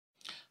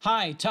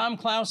Hi, Tom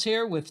Klaus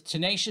here with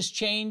Tenacious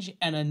Change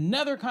and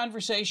another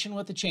conversation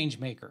with a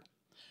changemaker.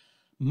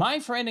 My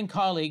friend and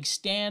colleague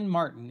Stan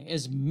Martin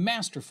is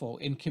masterful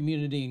in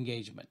community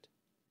engagement.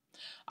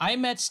 I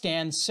met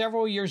Stan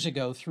several years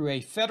ago through a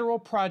federal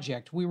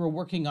project we were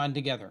working on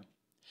together.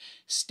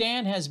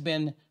 Stan has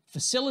been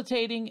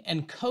facilitating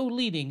and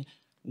co-leading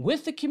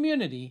with the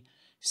community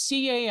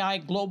CAI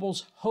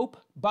Global's Hope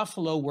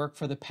Buffalo work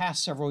for the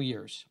past several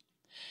years.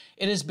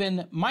 It has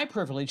been my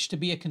privilege to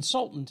be a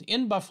consultant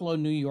in Buffalo,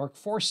 New York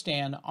for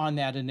Stan on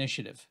that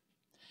initiative.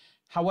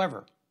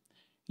 However,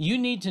 you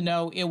need to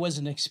know it was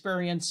an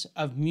experience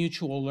of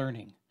mutual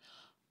learning.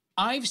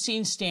 I've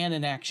seen Stan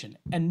in action,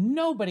 and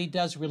nobody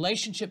does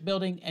relationship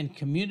building and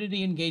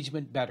community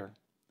engagement better.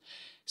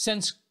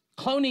 Since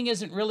cloning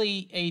isn't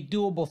really a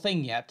doable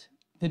thing yet,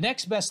 the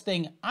next best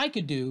thing I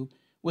could do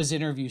was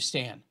interview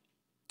Stan.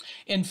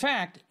 In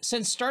fact,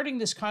 since starting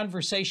this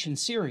conversation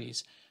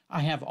series,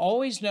 I have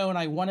always known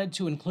I wanted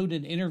to include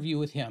an interview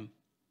with him.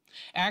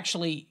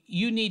 Actually,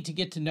 you need to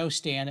get to know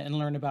Stan and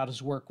learn about his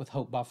work with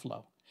Hope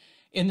Buffalo.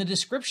 In the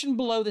description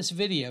below this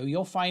video,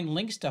 you'll find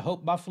links to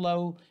Hope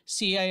Buffalo,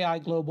 CAI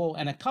Global,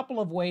 and a couple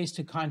of ways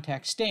to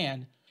contact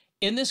Stan.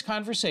 In this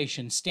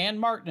conversation, Stan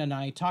Martin and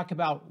I talk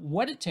about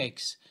what it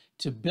takes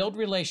to build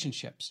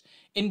relationships,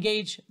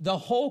 engage the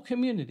whole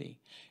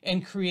community,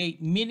 and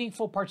create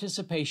meaningful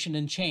participation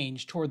and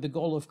change toward the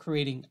goal of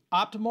creating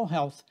optimal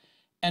health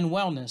and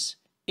wellness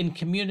in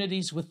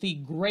communities with the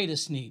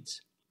greatest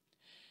needs.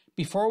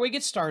 Before we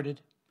get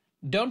started,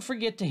 don't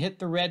forget to hit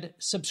the red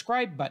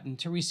subscribe button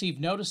to receive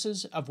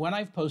notices of when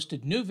I've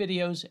posted new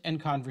videos and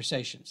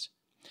conversations.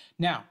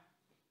 Now,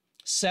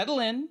 settle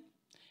in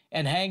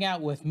and hang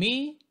out with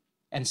me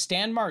and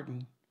Stan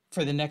Martin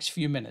for the next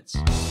few minutes.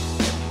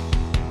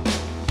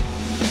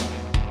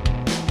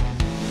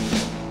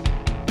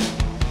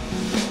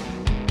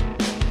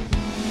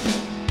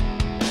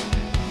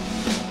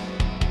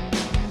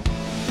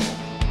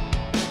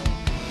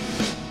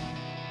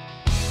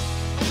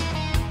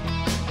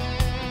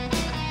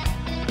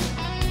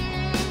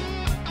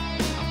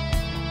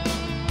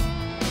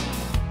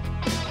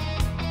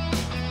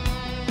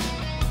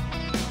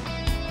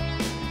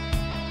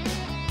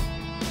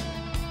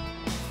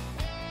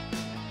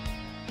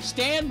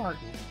 Stan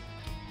Martin,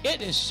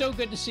 it is so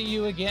good to see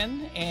you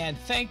again, and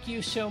thank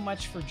you so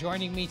much for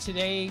joining me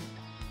today.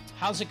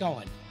 How's it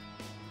going?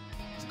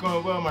 It's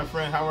going well, my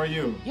friend. How are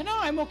you? You know,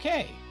 I'm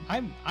okay.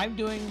 I'm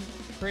doing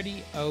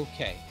pretty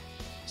okay.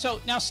 So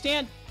now,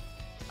 Stan,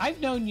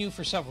 I've known you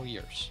for several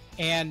years,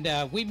 and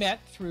we met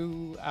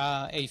through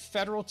a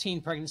federal teen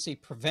pregnancy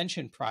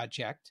prevention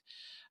project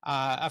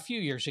a few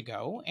years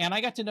ago, and I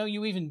got to know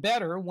you even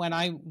better when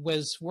I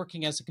was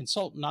working as a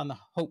consultant on the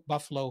Hope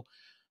Buffalo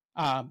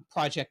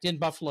project in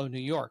Buffalo, New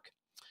York.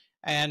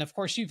 And of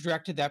course, you've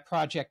directed that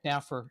project now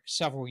for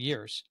several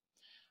years.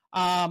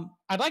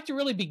 I'd like to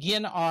really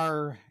begin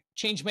our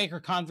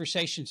Changemaker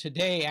conversation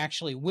today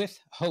actually with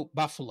Hope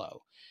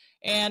Buffalo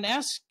and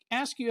ask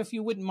you if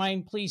you wouldn't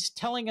mind please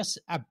telling us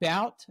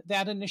about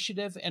that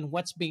initiative and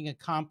what's being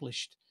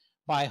accomplished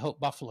by Hope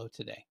Buffalo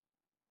today.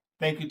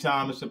 Thank you,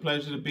 Tom. It's a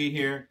pleasure to be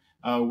here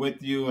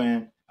with you,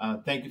 and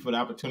thank you for the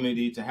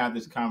opportunity to have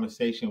this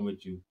conversation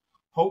with you.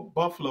 Hope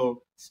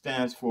Buffalo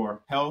stands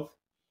for Health,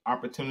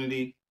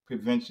 Opportunity,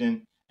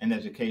 Prevention, and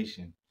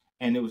Education.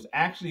 And it was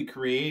actually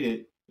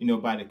created,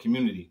 by the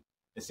community.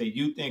 It's a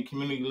youth and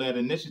community-led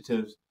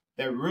initiatives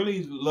that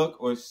really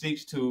look or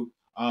seeks to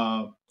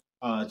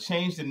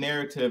change the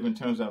narrative in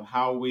terms of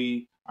how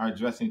we are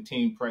addressing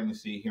teen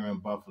pregnancy here in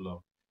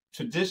Buffalo.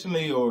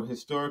 Traditionally or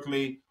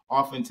historically,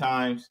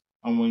 oftentimes,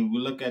 when we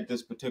look at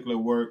this particular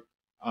work,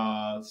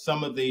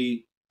 some of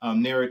the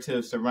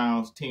narrative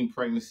surrounds teen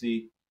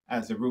pregnancy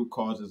as the root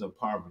causes of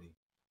poverty.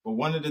 But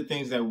one of the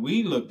things that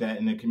we looked at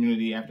in the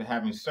community after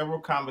having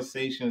several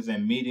conversations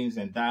and meetings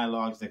and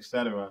dialogues, et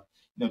cetera,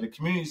 the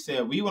community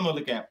said, we want to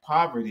look at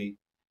poverty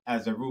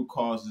as the root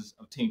causes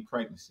of teen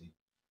pregnancy.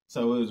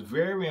 So it was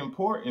very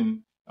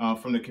important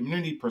from the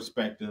community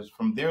perspectives,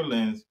 from their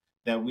lens,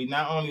 that we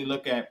not only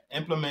look at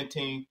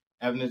implementing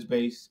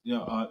evidence-based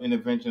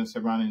interventions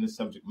surrounding the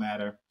subject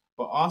matter,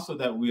 but also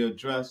that we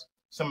address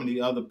some of the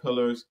other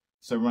pillars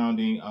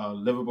surrounding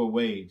livable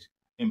wage,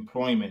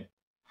 employment,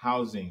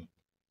 housing,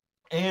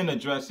 and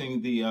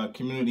addressing the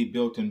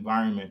community-built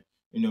environment,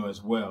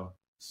 as well.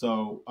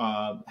 So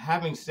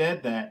having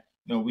said that,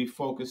 we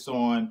focus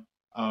on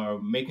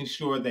making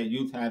sure that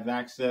youth have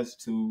access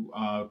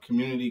to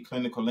community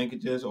clinical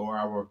linkages or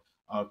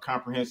our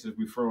comprehensive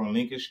referral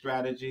linkage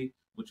strategy,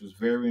 which was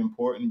very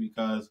important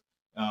because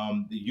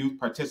the youth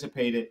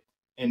participated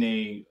in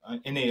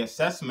a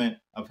assessment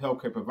of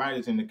healthcare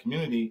providers in the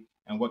community.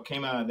 And what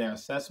came out of that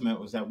assessment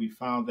was that we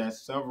found that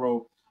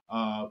several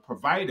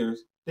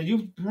providers that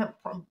youth,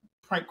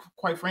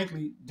 quite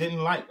frankly,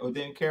 didn't like or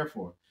didn't care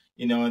for,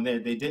 and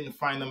they didn't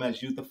find them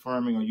as youth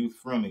affirming or youth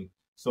friendly.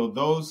 So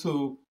those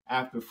who,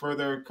 after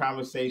further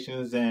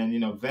conversations and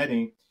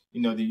vetting,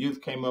 the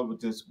youth came up with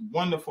this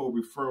wonderful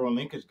referral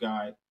linkage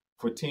guide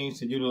for teens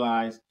to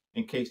utilize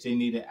in case they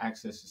needed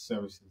access to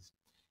services.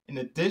 in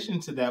addition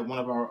to that, one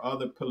of our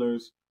other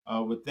pillars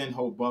within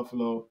Hope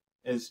Buffalo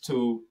is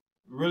to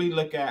really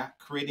look at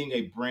creating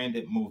a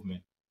branded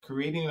movement,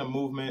 creating a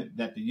movement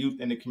that the youth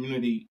and the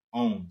community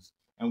owns.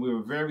 And we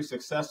were very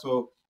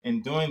successful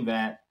in doing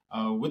that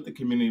with the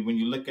community. When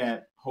you look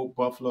at Hope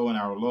Buffalo and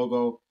our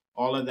logo,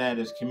 all of that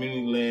is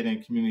community led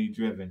and community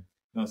driven.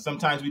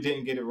 Sometimes we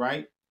didn't get it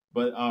right,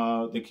 but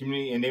the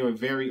community, and they were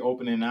very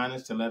open and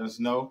honest to let us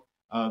know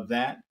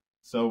that.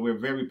 So we're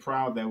very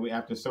proud that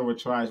after several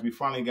tries, we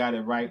finally got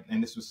it right,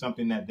 and this was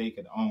something that they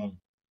could own.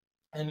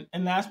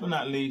 And last but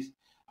not least,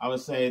 I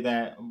would say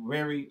that that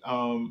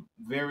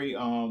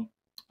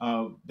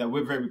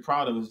we're very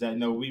proud of is that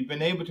we've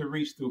been able to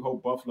reach through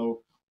Hope Buffalo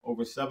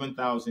over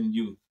 7,000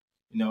 youth,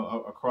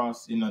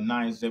 across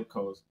 9 zip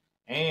codes.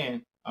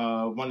 And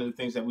one of the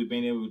things that we've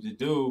been able to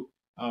do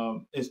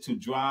is to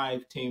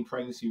drive teen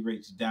pregnancy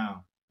rates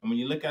down. And when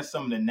you look at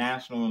some of the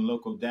national and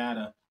local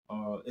data,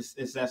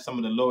 it's at some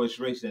of the lowest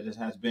rates that it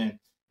has been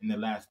in the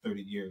last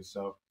 30 years.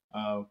 So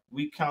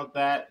we count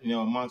that,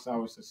 amongst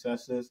our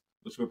successes,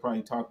 which we'll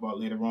probably talk about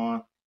later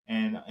on,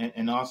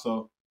 and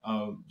also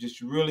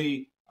just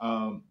really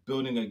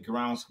building a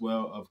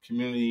groundswell of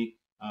community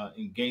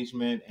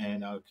engagement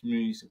and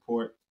community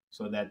support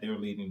so that they're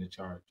leading the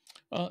charge.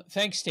 Well,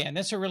 thanks, Stan.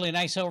 That's a really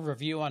nice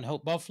overview on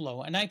Hope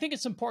Buffalo. And I think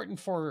it's important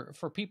for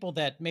people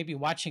that may be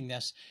watching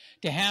this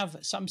to have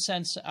some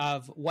sense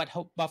of what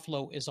Hope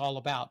Buffalo is all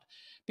about,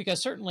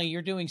 because certainly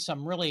you're doing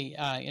some really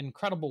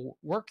incredible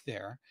work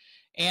there.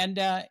 And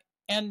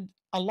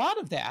a lot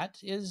of that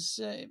is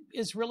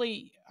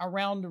really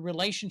around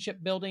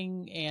relationship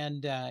building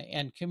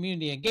and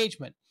community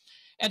engagement.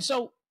 And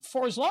so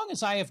for as long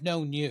as I have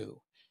known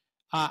you,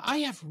 I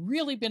have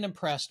really been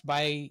impressed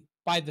by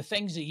the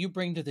things that you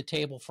bring to the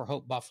table for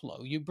Hope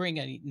Buffalo. You bring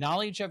a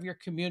knowledge of your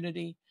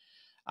community.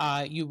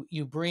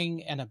 You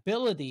bring an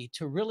ability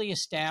to really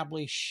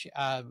establish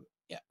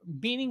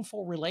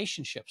meaningful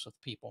relationships with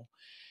people.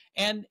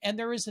 And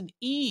there is an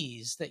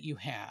ease that you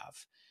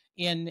have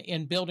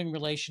in building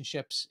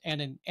relationships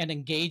and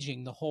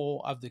engaging the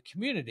whole of the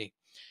community.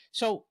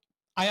 So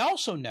I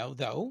also know,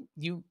 though,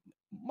 you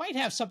might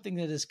have something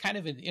that is kind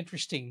of an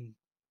interesting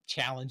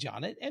challenge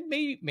on it, and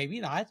maybe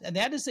not, and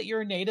that is that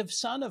you're a native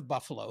son of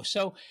Buffalo.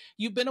 So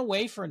you've been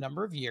away for a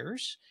number of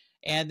years,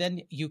 and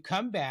then you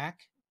come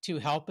back to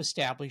help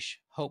establish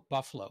Hope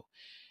Buffalo.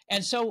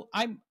 And so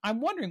I'm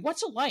wondering,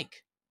 what's it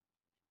like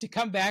to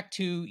come back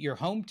to your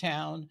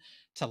hometown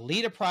to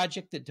lead a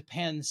project that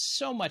depends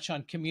so much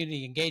on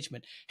community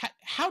engagement?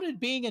 How did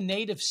being a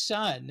native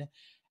son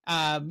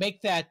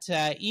make that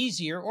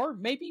easier, or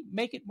maybe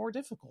make it more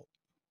difficult?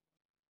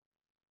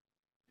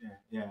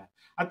 Yeah.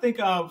 I think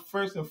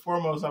first and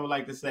foremost, I would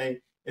like to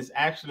say it's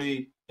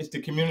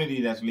the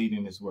community that's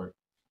leading this work.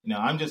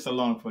 I'm just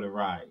along for the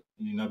ride.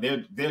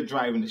 They're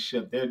driving the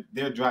ship.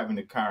 They're driving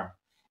the car.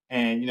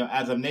 And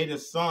as a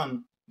native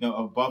son,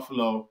 of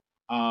Buffalo,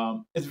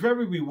 it's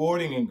very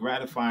rewarding and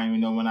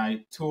gratifying. When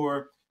I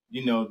tour,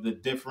 the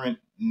different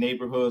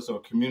neighborhoods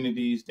or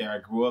communities that I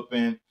grew up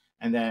in,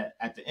 and that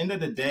at the end of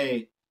the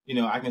day,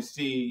 I can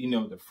see,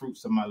 the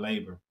fruits of my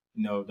labor.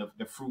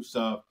 The fruits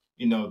of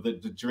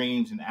the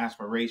dreams and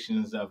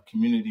aspirations of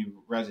community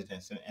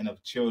residents and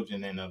of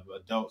children and of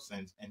adults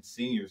and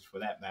seniors for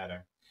that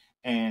matter.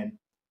 And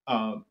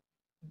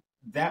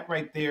that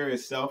right there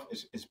itself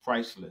is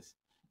priceless.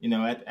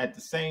 At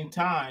the same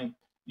time,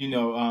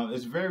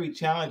 it's very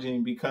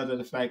challenging because of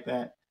the fact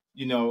that,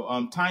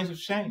 times have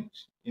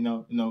changed.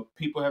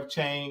 People have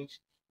changed.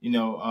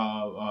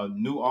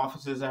 New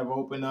offices have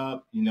opened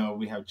up.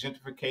 We have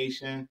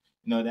gentrification.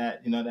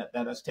 That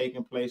has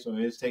taken place or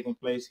is taking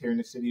place here in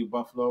the city of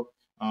Buffalo.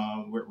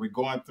 We're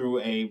going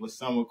through what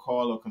some would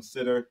call or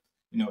consider,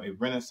 a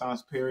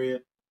Renaissance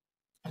period.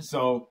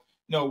 So,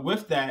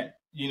 with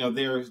that,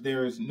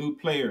 there's new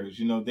players.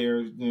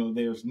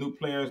 There's new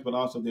players, but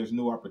also there's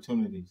new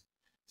opportunities.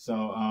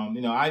 So,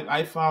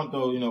 I found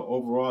though,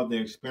 overall the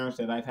experience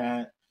that I've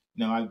had,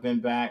 I've been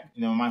back,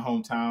 in my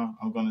hometown.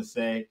 I'm going to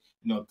say,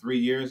 3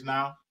 years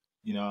now.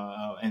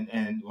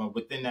 And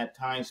within that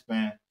time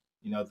span,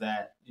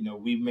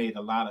 we've made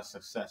a lot of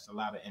success, a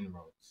lot of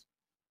inroads.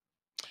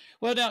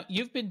 Well, now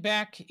you've been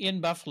back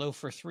in Buffalo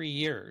for 3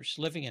 years,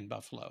 living in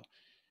Buffalo,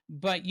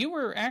 but you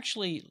were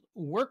actually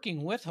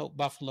working with Hope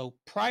Buffalo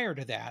prior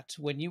to that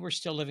when you were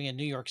still living in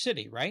New York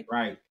City, right?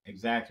 Right,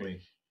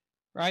 exactly.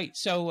 Right.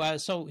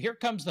 So here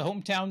comes the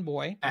hometown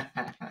boy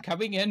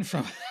coming in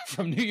from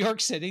New York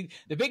City,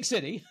 the big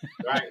city.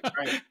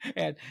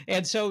 Right.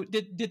 and so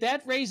did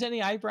that raise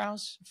any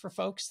eyebrows for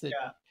folks that?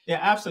 Yeah,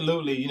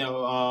 absolutely.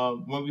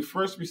 When we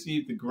first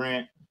received the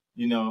grant,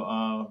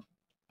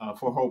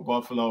 for Hope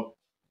Buffalo,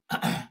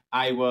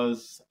 I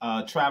was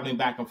traveling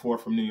back and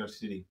forth from New York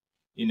City,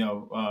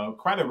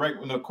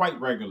 quite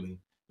regularly.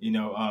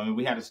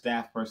 We had a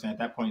staff person at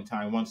that point in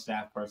time, one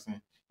staff person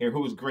here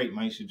who was great,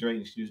 Maisha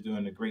Drayton. She was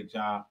doing a great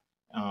job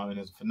and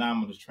is a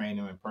phenomenal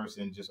trainer in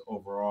person, just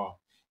overall.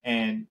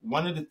 And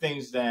one of the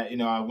things that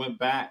I went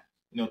back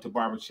to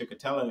Barbara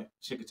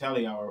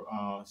Ciccatelli,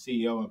 our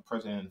CEO and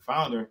president and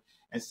founder,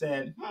 and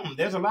said,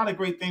 there's a lot of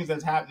great things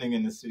that's happening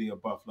in the city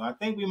of Buffalo. I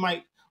think we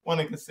might want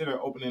to consider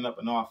opening up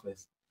an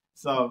office.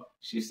 So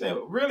she said,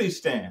 really,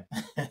 Stan?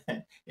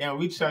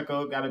 We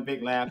chuckled, got a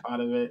big laugh out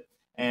of it.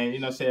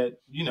 And, said,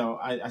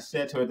 I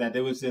said to her that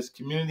there was this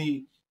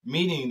community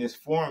meeting, this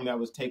forum that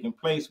was taking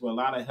place where a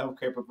lot of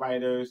healthcare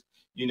providers,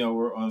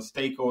 were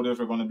stakeholders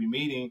were going to be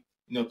meeting,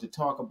 to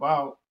talk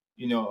about,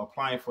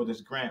 applying for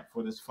this grant,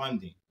 for this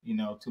funding,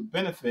 to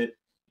benefit,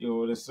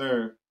 to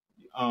serve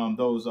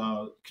those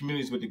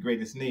communities with the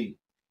greatest need.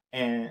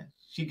 And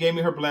she gave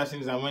me her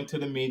blessings. I went to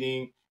the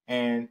meeting,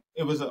 and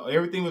it was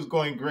everything was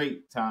going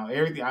great, Tom.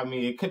 Everything. I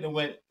mean, it couldn't have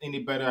went any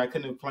better. I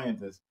couldn't have planned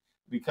this,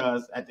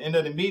 because at the end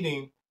of the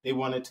meeting, they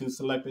wanted to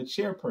select a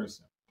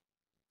chairperson,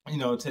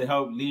 to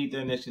help lead the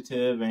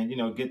initiative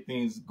and, get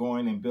things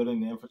going and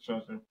building the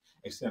infrastructure,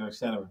 et cetera, et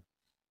cetera.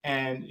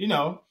 And,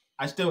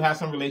 I still have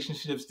some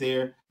relationships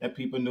there that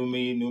people knew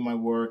me, knew my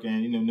work,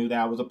 and, knew that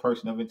I was a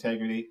person of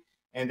integrity.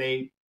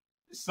 And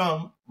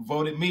some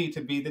voted me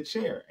to be the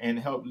chair and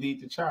help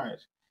lead the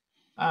charge.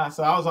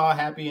 So I was all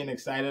happy and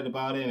excited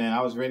about it. And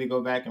I was ready to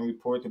go back and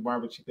report to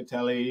Barbara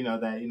Ciccatelli,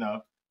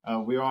 that,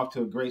 we're off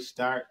to a great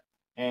start.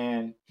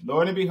 And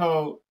lo and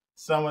behold,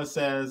 someone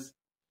says,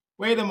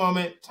 wait a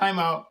moment, time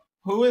out.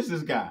 Who is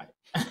this guy?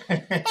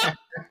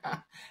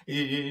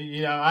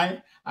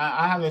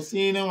 I haven't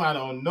seen him. I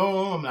don't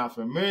know him. I'm not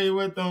familiar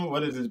with him.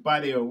 What is his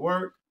body of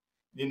work?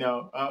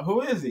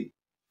 Who is he?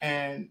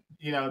 And,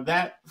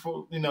 that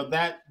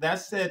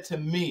said to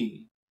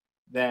me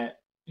that,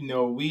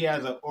 we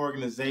as an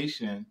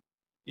organization,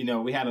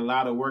 we had a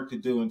lot of work to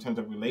do in terms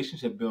of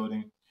relationship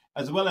building,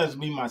 as well as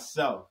me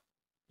myself,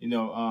 in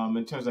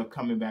terms of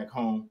coming back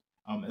home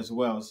as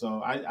well.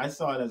 So I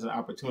saw it as an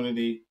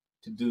opportunity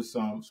to do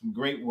some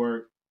great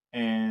work,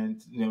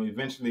 and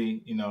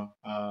eventually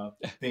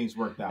things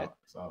worked out.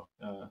 So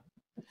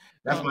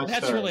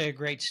that's really a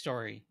great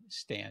story,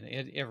 Stan.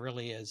 It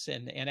really is.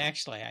 And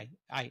actually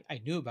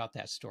I knew about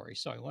that story,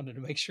 so I wanted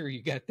to make sure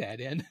you got that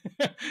in,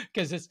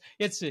 because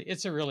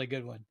it's a really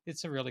good one.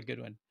 It's a really good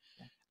one.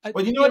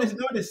 Well, you know what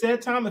it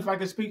said, Tom, if I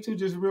could speak to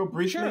just real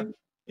briefly. Sure.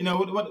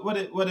 What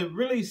it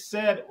really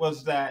said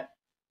was that,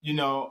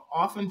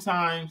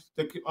 oftentimes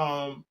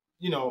the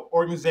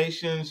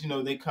organizations,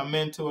 they come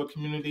into a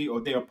community,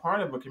 or they are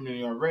part of a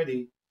community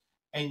already,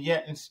 and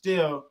yet and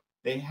still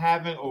we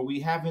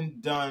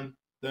haven't done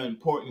the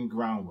important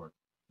groundwork.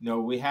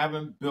 We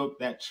haven't built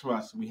that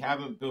trust. We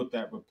haven't built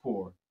that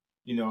rapport,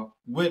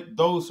 with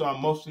those who are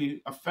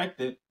mostly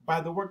affected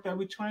by the work that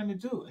we're trying to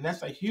do. And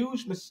that's a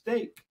huge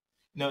mistake,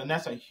 and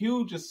that's a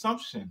huge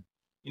assumption,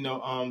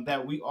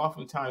 that we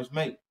oftentimes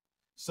make.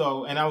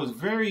 So, and I was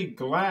very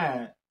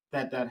glad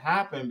that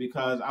happened,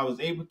 because I was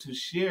able to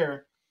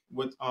share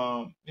with,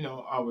 our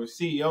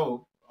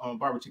CEO,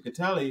 Barbara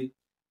Ciccatelli,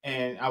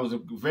 and I was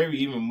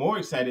even more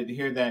excited to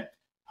hear that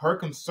her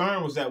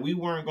concern was that we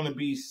weren't going to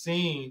be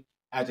seen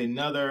as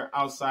another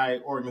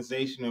outside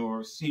organization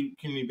or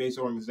community-based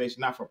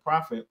organization, not for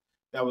profit,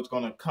 that was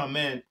going to come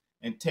in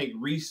and take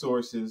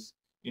resources,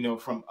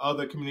 from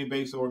other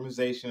community-based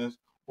organizations,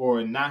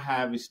 or not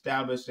have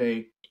established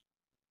a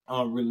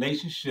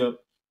relationship,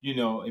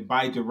 a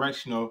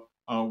bi-directional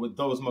with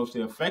those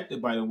mostly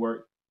affected by the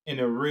work in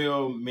a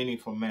real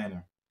meaningful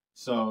manner.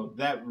 So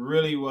that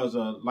really was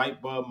a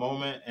light bulb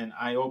moment and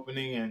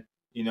eye-opening. And,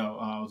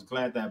 I was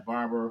glad that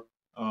Barbara,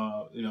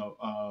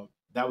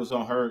 that was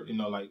on her,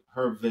 like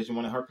her vision,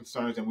 one of her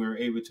concerns, and we were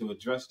able to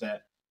address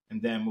that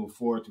and then move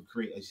forward to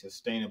create a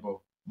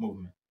sustainable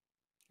movement.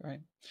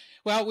 Right.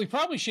 Well, we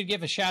probably should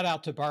give a shout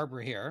out to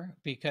Barbara here,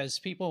 because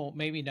people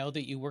maybe know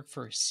that you work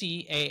for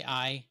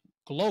CAI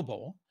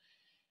Global,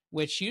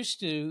 which used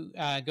to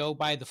go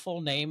by the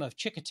full name of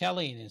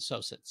Ciccatelli and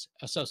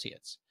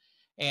Associates.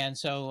 And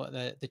so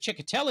the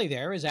Ciccatelli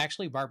there is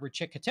actually Barbara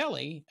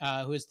Ciccatelli,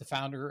 who is the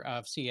founder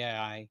of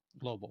CAI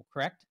Global,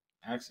 correct?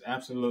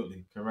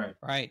 Absolutely correct.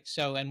 Right.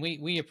 So, and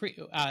we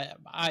appreciate.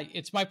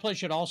 It's my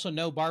pleasure to also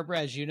know Barbara,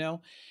 as you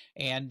know,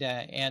 and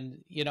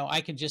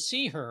I can just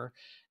see her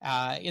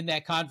in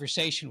that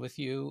conversation with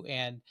you,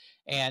 and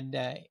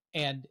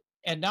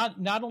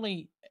not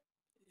only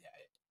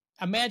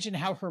imagine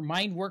how her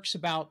mind works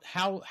about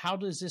how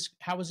is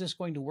this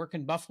going to work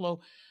in Buffalo,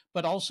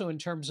 but also in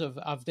terms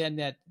of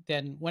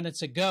then when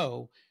it's a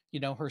go,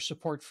 her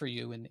support for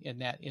you in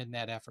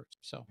that effort.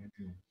 So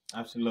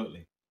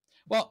absolutely.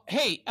 Well,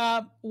 hey,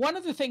 one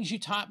of the things you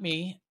taught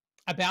me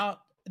about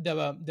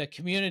the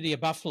community of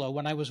Buffalo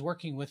when I was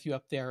working with you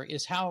up there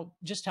is how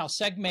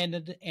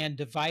segmented and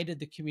divided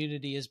the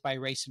community is by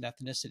race and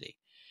ethnicity.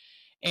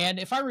 And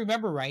if I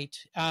remember right,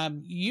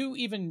 you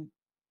even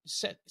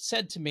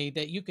said to me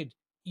that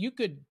you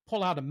could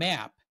pull out a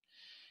map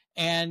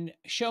and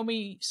show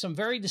me some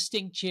very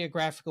distinct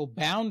geographical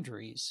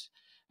boundaries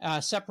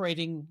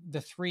separating the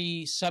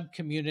three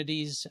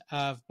sub-communities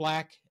of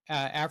Black,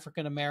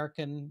 African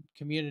American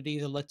community,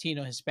 the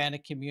Latino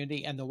Hispanic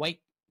community, and the white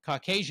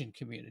Caucasian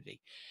community.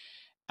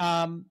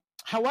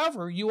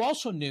 However, you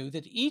also knew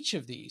that each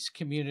of these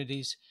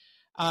communities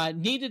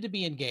needed to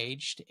be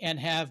engaged and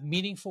have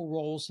meaningful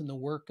roles in the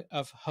work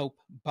of Hope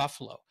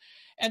Buffalo.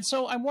 And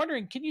so I'm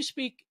wondering, can you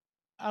speak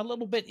a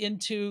little bit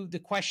into the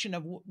question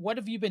of what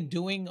have you been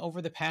doing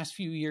over the past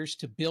few years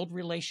to build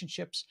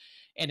relationships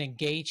and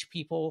engage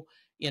people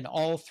in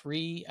all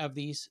three of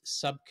these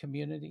sub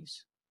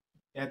communities?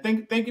 Yeah,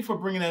 thank you for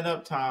bringing that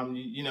up, Tom.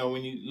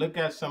 When you look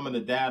at some of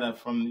the data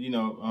from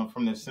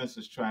from the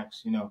census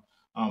tracts,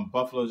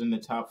 Buffalo's in the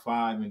top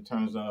five in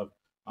terms of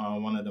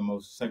one of the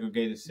most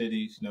segregated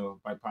cities,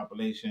 by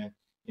population,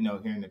 here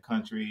in the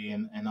country,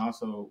 and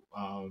also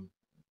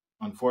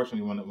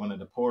unfortunately one of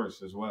the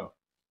poorest as well.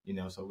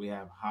 So we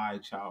have high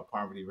child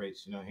poverty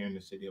rates, here in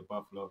the city of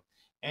Buffalo,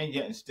 and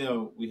yet and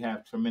still we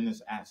have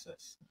tremendous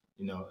access,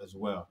 as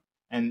well.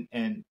 And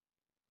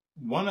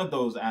one of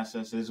those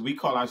assets is we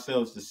call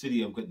ourselves the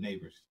city of good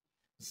neighbors.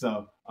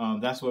 So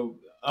that's what,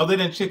 other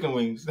than chicken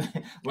wings,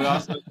 we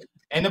also,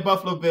 and the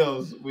Buffalo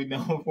Bills, we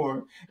know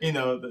for,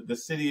 the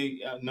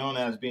city known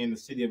as being the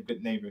city of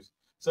good neighbors.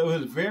 So it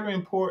was very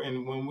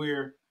important when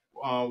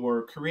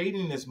we're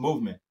creating this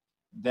movement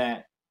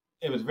that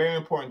it was very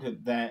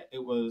important that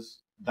it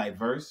was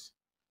diverse,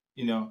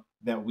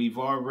 that we've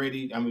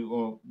already,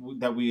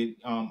 that we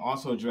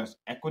also address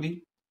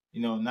equity,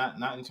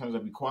 not in terms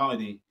of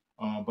equality,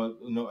 but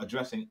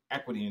addressing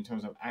equity in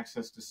terms of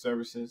access to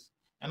services,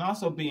 and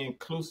also be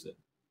inclusive.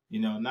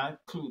 Not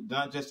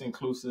just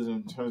inclusive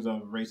in terms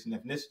of race and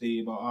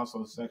ethnicity, but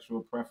also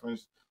sexual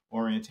preference,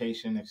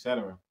 orientation,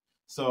 etc.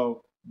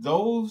 So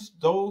those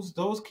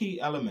key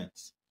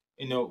elements,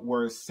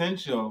 were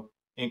essential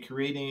in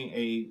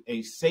creating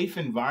a safe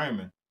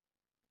environment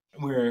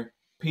where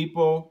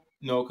people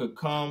could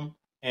come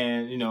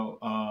and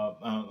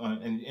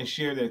and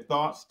share their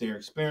thoughts, their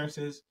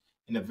experiences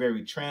in a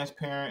very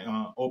transparent,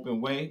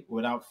 open way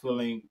without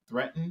feeling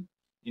threatened,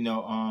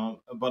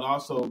 but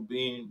also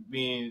being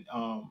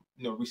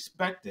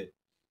respected,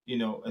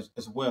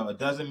 as well. It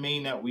doesn't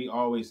mean that we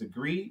always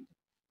agreed,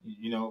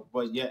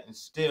 but yet and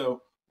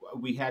still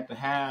we had to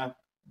have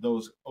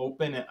those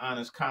open and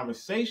honest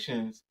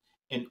conversations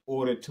in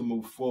order to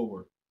move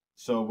forward.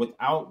 So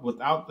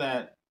without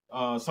that,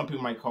 some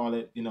people might call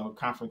it,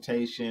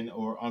 confrontation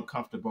or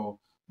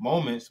uncomfortable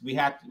moments. We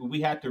had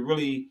to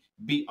really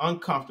be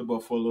uncomfortable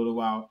for a little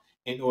while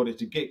in order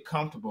to get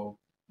comfortable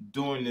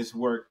doing this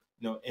work,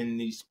 in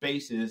these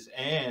spaces,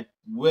 and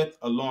with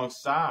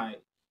alongside,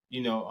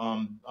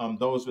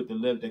 those with the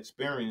lived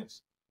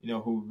experience,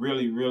 who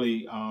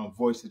really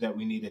voices that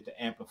we needed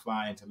to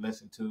amplify and to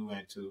listen to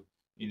and to,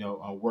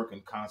 work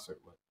in concert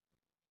with.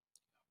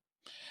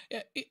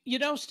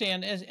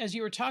 Stan, as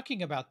you were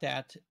talking about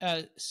that,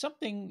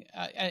 something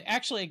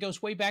actually it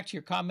goes way back to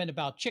your comment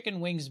about chicken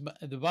wings,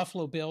 the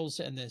Buffalo Bills,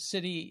 and the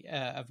city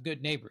of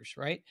good neighbors,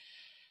 right?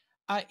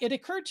 It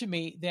occurred to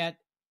me that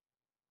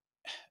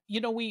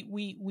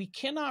we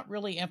cannot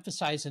really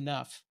emphasize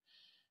enough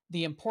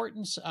the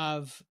importance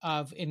of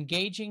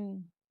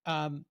engaging,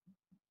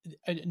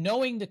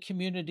 knowing the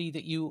community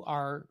that you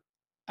are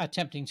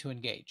attempting to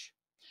engage.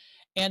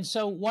 And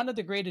so one of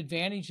the great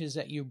advantages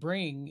that you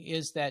bring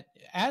is that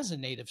as a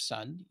native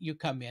son, you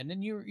come in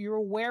and you're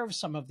aware of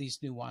some of these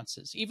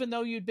nuances, even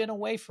though you'd been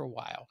away for a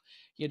while.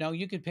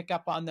 You could pick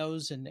up on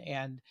those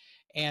and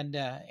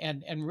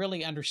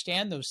really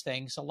understand those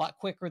things a lot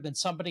quicker than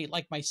somebody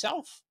like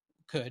myself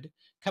could,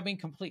 coming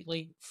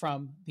completely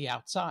from the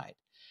outside.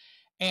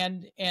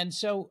 And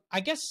so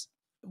I guess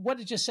what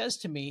it just says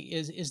to me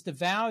is the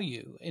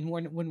value in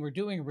when we're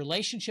doing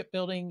relationship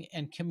building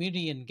and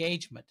community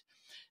engagement.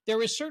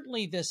 There is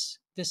certainly this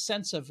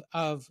sense of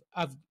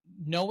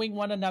knowing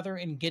one another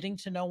and getting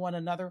to know one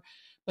another,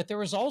 but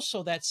there is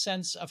also that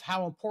sense of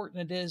how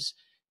important it is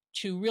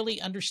to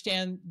really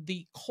understand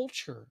the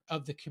culture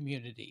of the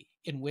community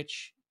in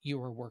which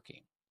you are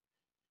working.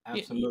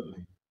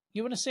 Absolutely.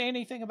 You want to say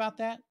anything about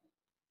that?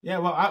 Yeah,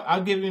 well,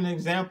 I'll give you an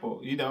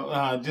example.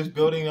 Just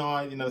building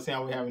on,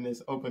 saying we're having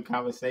this open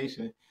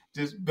conversation,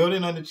 just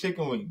building on the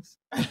chicken wings,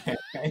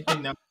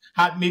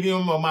 hot,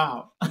 medium, or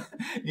mild.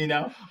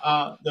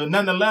 Though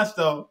nonetheless,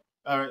 though,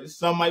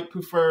 some might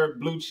prefer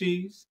blue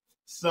cheese,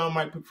 some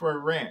might prefer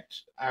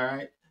ranch. All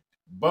right,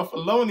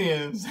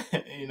 Buffalonians,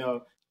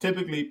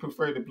 typically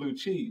prefer the blue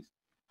cheese.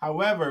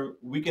 However,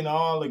 we can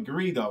all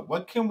agree, though.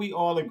 What can we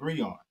all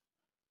agree on?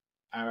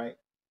 All right,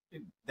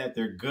 that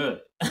they're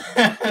good.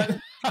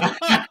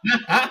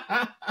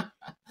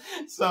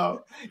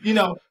 So,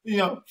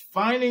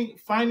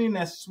 finding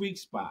that sweet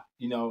spot,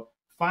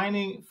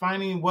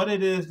 finding what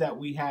it is that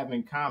we have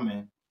in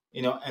common,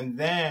 and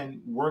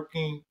then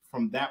working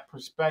from that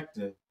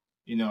perspective,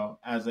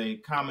 as a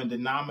common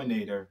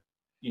denominator,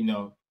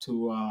 to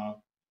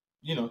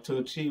to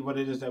achieve what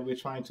it is that we're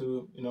trying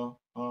to,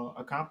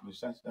 accomplish.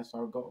 That's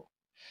our goal.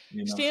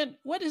 Stan,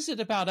 what is it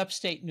about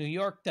upstate New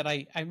York that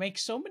I make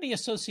so many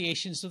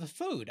associations with the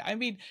food? I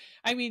mean,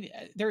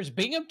 there's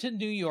Binghamton,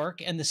 New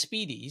York, and the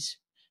Speedies,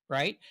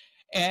 right?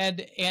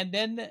 And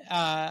then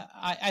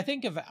I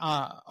think of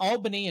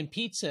Albany and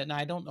pizza, and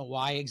I don't know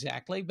why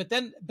exactly. But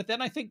then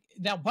I think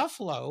now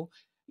Buffalo,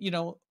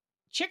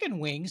 chicken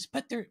wings,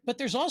 but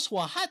there's also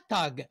a hot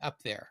dog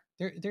up there.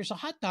 There's a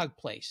hot dog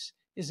place.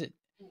 Is it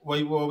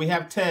Well, we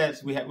have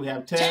Ted's. We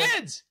have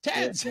Ted's.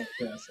 Ted's?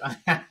 Yes.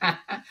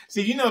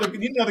 See, you know the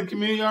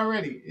community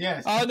already.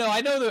 Yes. Oh no,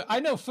 I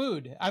know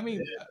food. I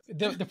mean,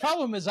 the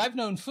problem is I've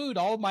known food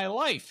all my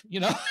life.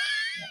 You know.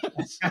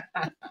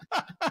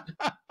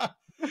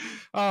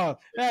 Oh,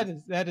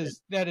 that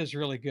is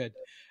really good.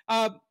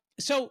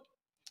 So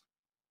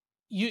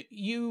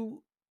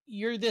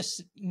you're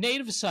this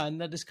native son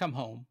that has come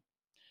home.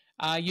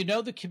 You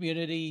know the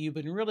community. You've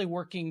been really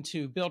working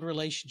to build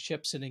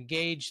relationships and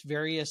engage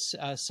various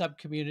sub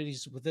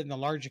communities within the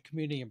larger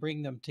community and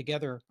bring them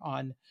together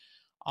on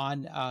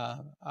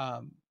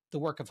the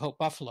work of Hope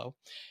Buffalo.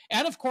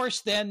 And of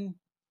course, then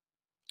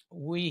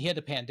we hit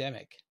a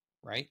pandemic,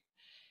 right?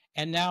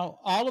 And now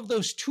all of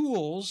those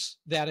tools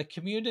that a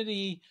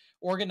community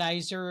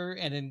organizer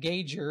and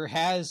engager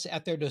has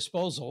at their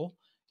disposal,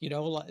 you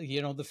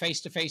know, the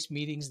face-to-face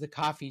meetings, the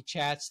coffee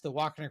chats, the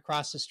walking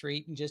across the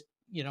street and just,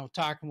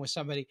 talking with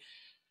somebody,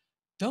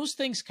 those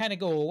things kind of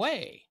go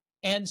away.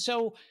 And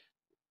so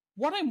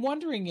what I'm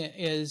wondering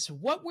is,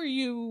 what were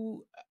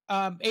you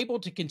able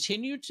to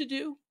continue to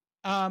do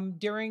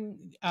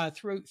during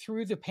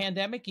through the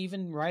pandemic,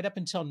 even right up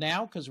until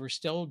now, because we're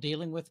still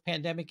dealing with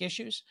pandemic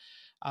issues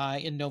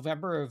in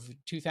November of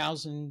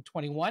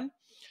 2021.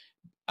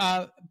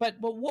 But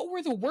what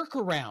were the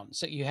workarounds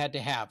that you had to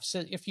have?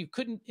 So if you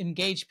couldn't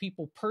engage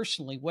people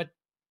personally,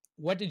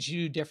 what did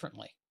you do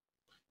differently?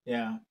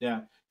 Yeah.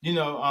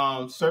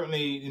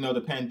 Certainly,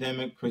 the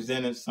pandemic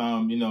presented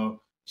some,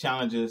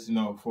 challenges,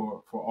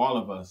 for all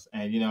of us.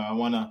 And, I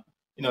want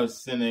to,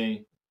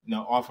 send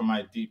offer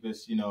my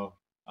deepest,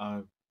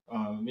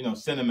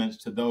 sentiments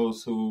to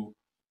those who,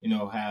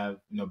 have,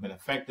 been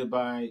affected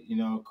by,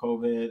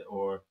 COVID,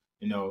 or,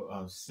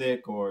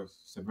 sick or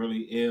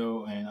severely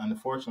ill, and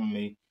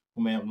unfortunately,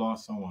 who may have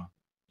lost someone,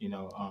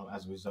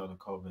 as a result of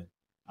COVID,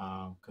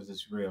 because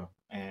it's real.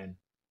 And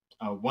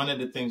one of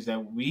the things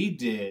that we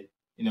did,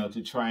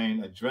 to try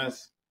and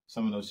address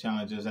some of those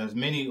challenges, as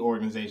many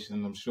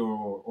organizations, I'm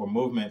sure, or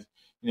movements,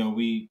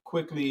 we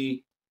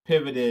quickly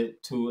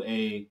pivoted to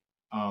a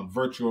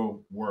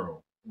virtual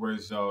world,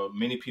 whereas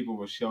many people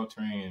were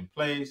sheltering in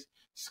place,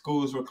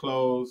 schools were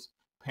closed,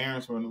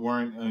 parents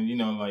weren't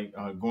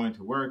going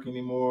to work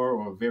anymore,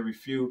 or very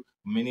few.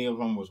 Many of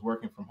them was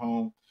working from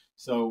home.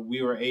 So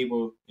we were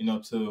able,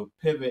 to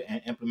pivot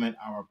and implement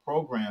our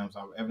programs,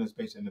 our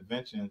evidence-based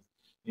interventions,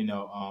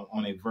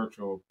 on a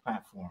virtual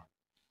platform.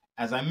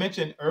 As I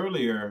mentioned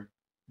earlier,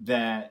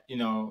 that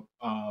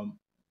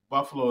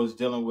Buffalo is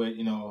dealing with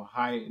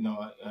high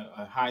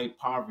a high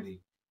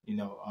poverty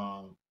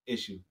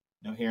issue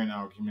here in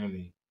our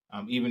community.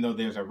 Even though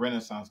there's a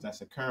renaissance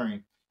that's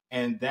occurring,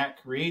 and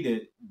that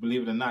created,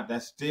 believe it or not,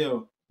 that's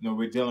still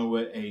we're dealing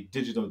with a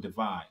digital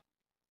divide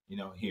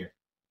here,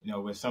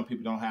 where some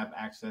people don't have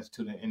access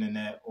to the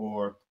internet,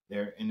 or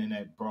their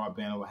internet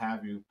broadband or what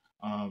have you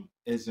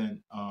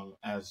isn't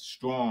as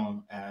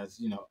strong as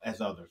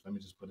as others. Let me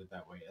just put it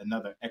that way.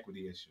 Another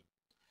equity issue.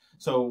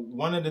 So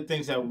one of the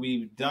things that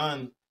we've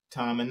done,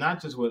 Tom, and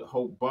not just with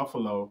Hope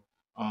Buffalo,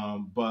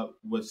 but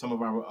with some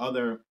of our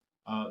other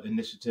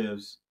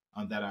initiatives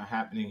that are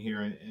happening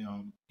here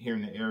in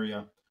the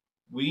area,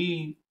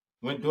 we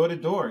went door to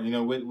door,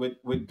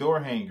 with door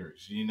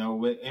hangers,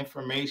 with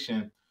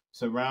information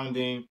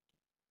surrounding,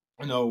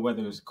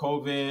 whether it's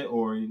COVID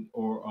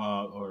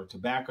or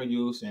tobacco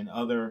use and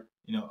other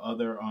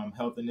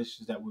health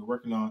initiatives that we're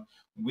working on.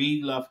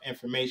 We left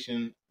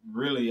information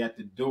really at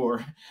the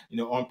door,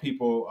 on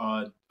people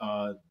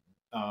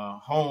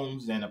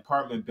homes and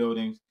apartment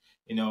buildings,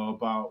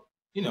 about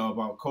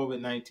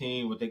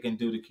COVID-19, what they can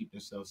do to keep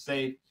themselves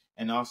safe,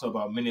 and also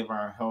about many of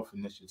our health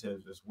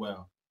initiatives as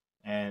well.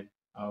 And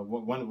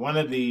one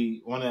of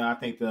the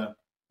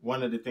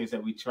things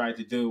that we tried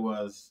to do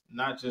was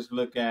not just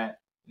look at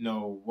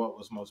what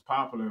was most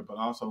popular, but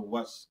also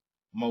what's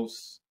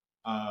most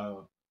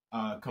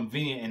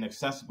convenient and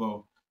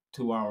accessible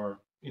to our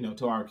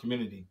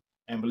community.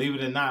 And believe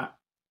it or not,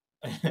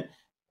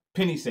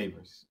 penny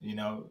savers,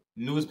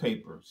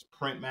 newspapers,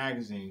 print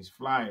magazines,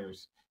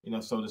 flyers,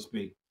 so to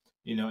speak,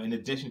 in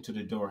addition to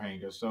the door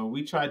hanger. So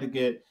we tried to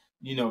get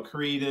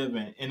creative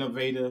and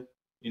innovative,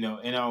 in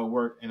our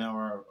work, in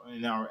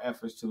our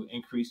efforts to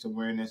increase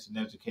awareness and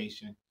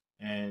education,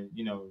 and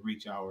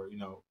reach our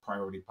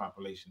priority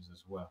populations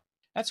as well.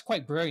 That's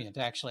quite brilliant,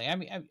 actually. I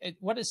mean,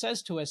 what it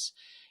says to us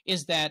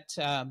is that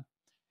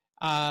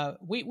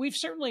we've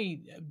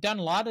certainly done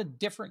a lot of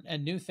different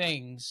and new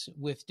things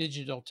with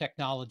digital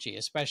technology,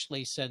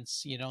 especially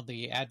since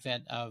the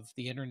advent of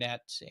the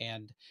internet,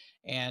 and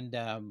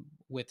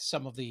with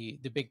some of the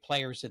big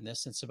players in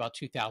this since about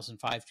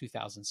 2005,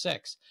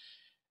 2006.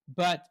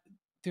 But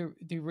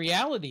the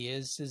reality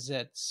is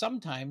that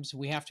sometimes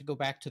we have to go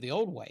back to the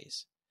old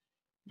ways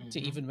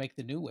to even make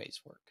the new ways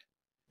work.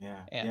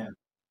 Yeah.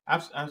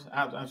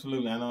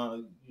 Absolutely.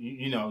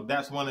 And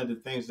that's one of the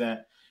things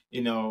that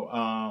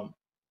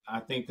I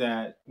think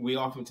that we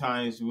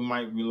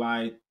might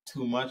rely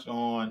too much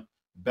on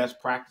best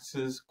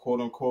practices,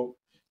 quote unquote,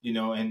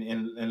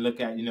 and look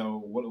at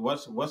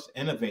what's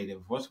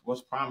innovative,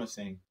 what's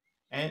promising,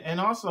 and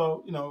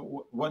also,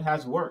 what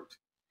has worked,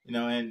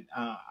 and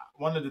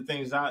one of the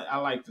things I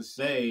like to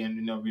say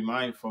and,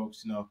 remind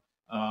folks,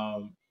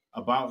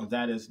 about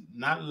that is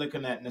not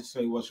looking at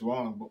necessarily what's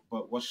wrong,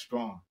 but what's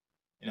strong,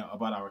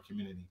 about our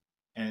community,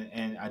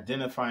 and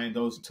identifying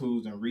those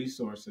tools and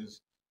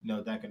resources,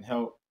 that can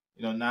help,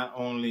 not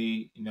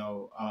only,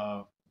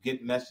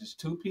 get message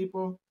to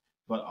people,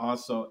 but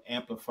also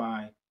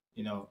amplify,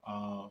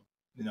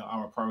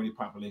 our priority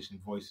population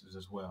voices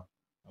as well.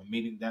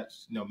 Meeting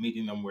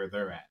them where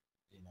they're at,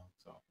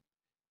 so.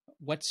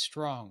 What's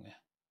strong?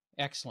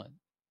 Excellent.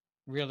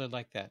 Really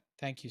like that.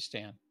 Thank you,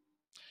 Stan.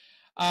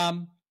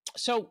 Um,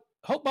 so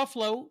Hope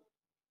Buffalo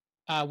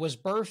was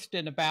birthed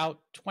in about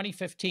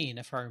 2015,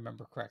 if I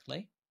remember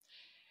correctly.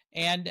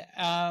 And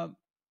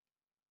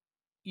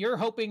you're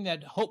hoping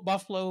that Hope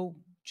Buffalo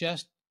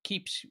just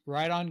keeps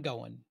right on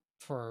going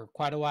for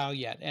quite a while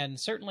yet. And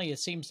certainly it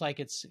seems like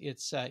it's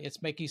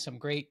making some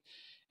great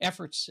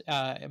efforts,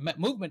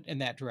 movement in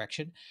that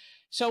direction.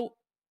 So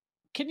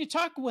can you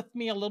talk with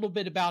me a little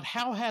bit about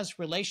how has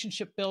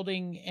relationship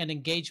building and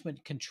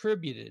engagement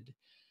contributed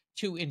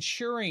to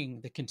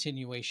ensuring the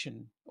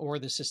continuation or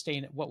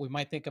what we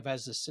might think of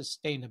as the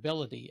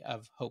sustainability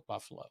of Hope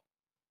Buffalo?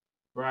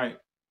 Right.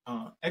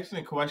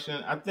 Excellent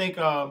question. I think,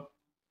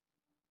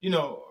 you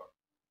know,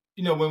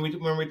 when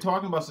we're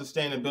talking about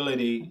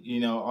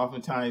sustainability,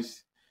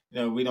 oftentimes,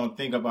 we don't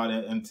think about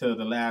it until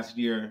the last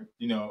year,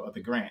 of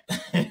the grant,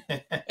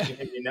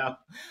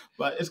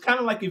 but it's kind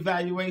of like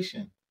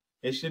evaluation.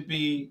 It should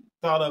be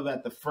thought of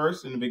at the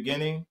first, in the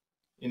beginning,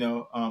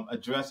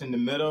 addressed in the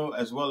middle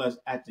as well as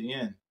at the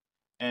end.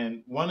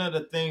 And one of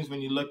the things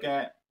when you look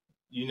at,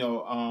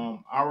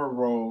 our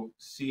role,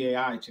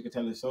 CAI,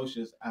 Chickatell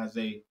Associates, as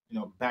a,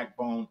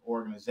 backbone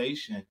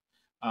organization,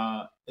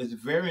 it's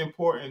very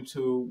important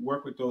to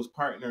work with those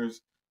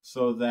partners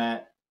so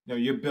that,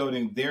 you're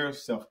building their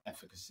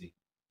self-efficacy.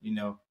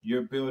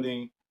 You're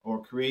building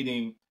or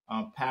creating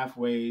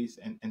pathways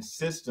and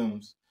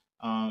systems.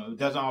 It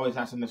doesn't always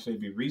have to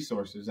necessarily be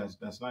resources.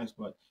 That's nice,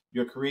 but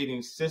you're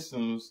creating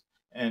systems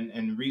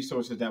and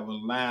resources that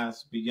will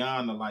last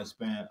beyond the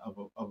lifespan of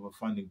a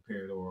funding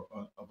period or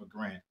of a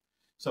grant.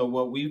 So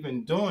what we've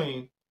been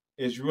doing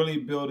is really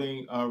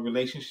building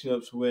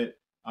relationships with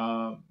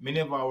many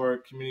of our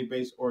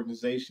community-based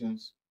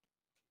organizations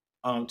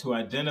to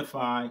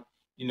identify,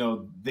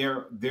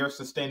 their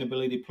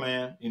sustainability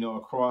plan,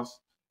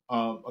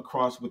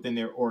 across within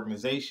their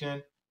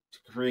organization, to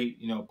create,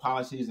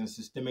 policies and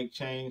systemic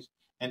change,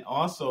 and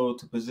also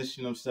to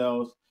position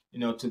themselves,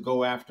 to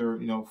go after,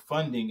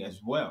 funding as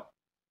well.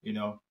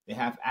 They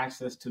have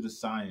access to the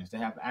science, they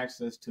have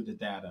access to the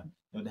data,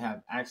 they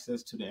have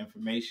access to the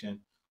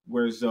information,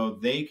 whereas though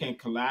they can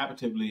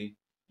collaboratively,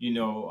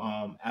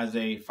 as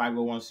a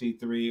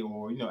 501c3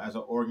 or, as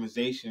an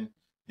organization,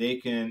 they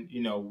can,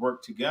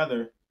 work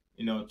together,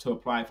 to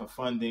apply for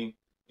funding,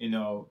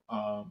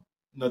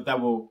 that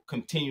will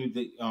continue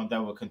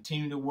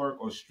to work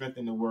or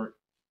strengthen the work,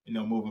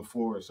 moving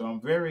forward. So I'm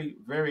very,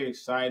 very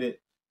excited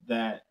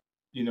that,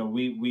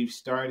 we've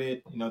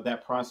started,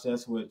 that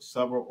process with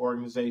several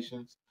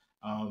organizations,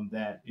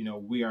 that,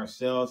 we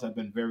ourselves have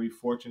been very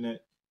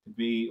fortunate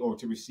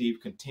to receive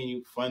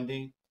continued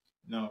funding,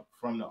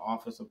 from the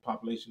Office of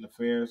Population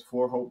Affairs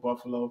for Hope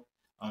Buffalo,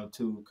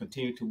 to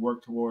continue to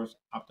work towards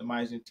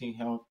optimizing teen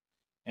health.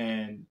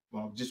 And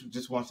well,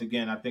 just once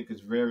again, I think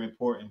it's very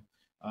important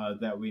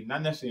that we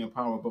not necessarily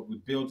empower, but we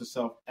build the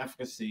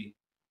self-efficacy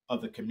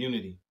of the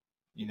community,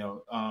 in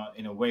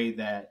a way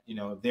that,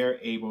 they're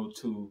able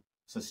to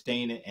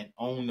sustain it and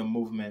own the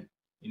movement,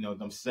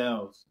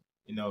 themselves,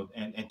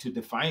 and to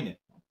define it,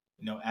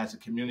 as the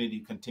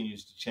community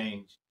continues to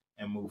change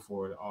and move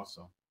forward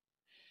also.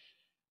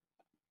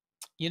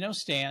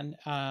 Stan,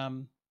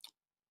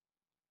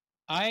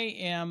 I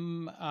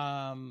am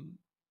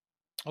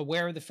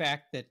aware of the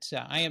fact that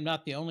I am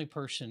not the only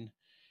person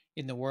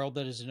in the world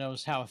that has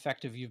knows how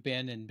effective you've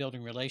been in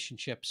building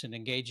relationships and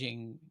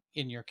engaging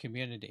in your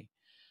community.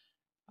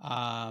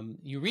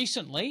 You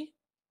recently,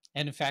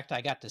 and in fact,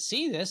 I got to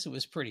see this, it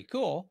was pretty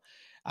cool.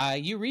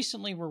 You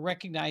recently were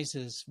recognized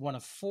as one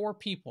of 4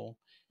 people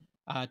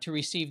to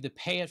receive the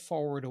Pay It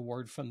Forward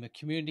Award from the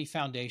Community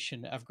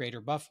Foundation of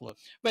Greater Buffalo.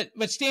 But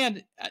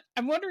Stan,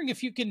 I'm wondering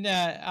if you can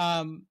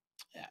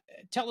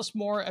tell us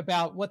more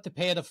about what the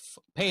Pay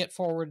It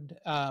Forward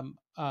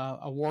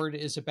Award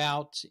is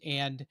about,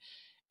 and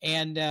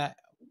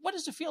what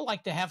does it feel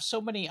like to have so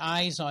many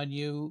eyes on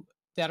you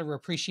that are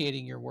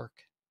appreciating your work?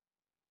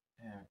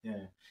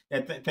 Yeah.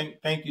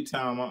 Thank you,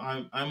 Tom.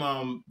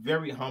 I'm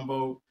very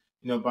humbled,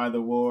 by the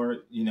award,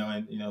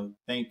 and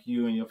thank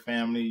you and your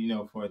family,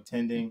 for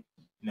attending,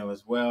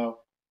 as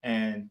well.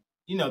 And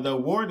the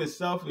award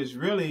itself is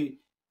really,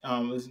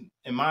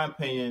 in my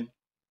opinion,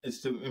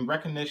 it's in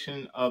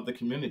recognition of the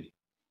community.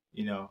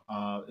 It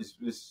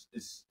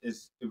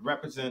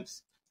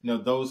represents,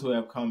 those who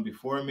have come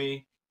before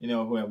me,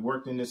 who have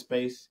worked in this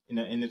space,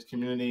 in this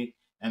community,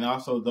 and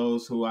also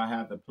those who I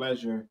have the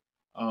pleasure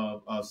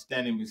of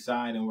standing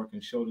beside and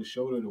working shoulder to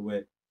shoulder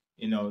with,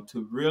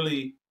 to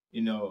really,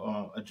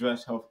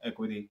 address health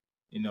equity,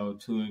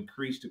 to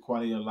increase the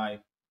quality of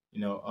life,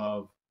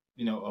 of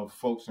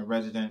folks and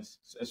residents,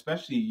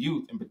 especially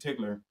youth in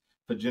particular,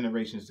 for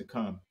generations to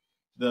come.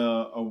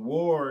 The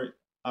award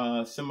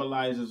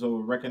symbolizes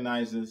or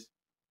recognizes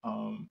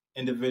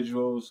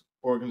individuals,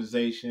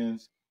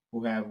 organizations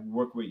who have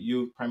worked with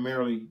youth,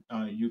 primarily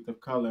youth of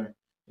color,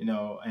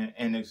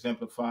 and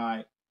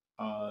exemplify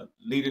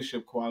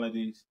leadership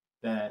qualities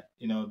that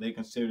they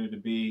consider to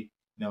be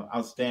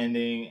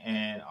outstanding,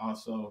 and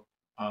also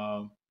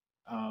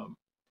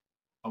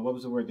what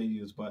was the word they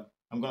used? But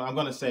I'm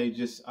gonna say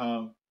just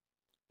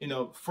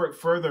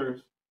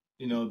further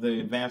the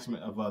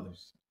advancement of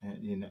others,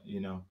 and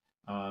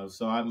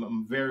so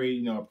I'm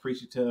very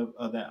appreciative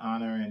of that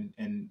honor,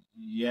 and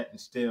yet and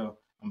still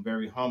I'm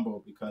very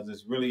humble, because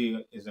it's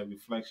really is a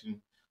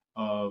reflection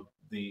of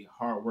the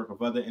hard work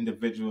of other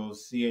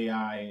individuals,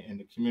 CAI, and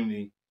the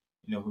community,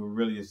 who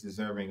really is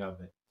deserving of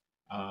it.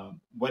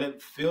 What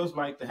it feels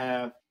like to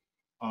have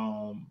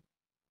um,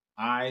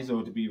 eyes,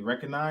 or to be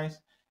recognized,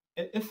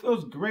 it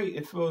feels great.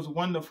 It feels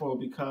wonderful,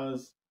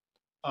 because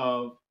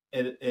of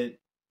it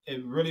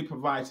really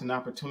provides an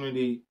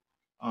opportunity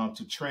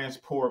to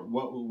transport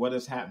what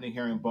is happening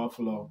here in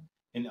Buffalo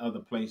in other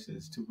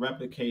places, to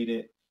replicate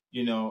it,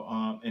 in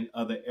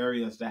other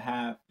areas that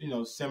have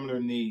similar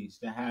needs,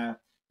 that have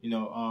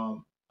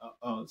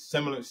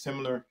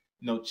similar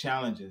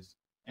challenges.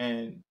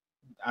 And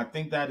I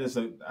think that is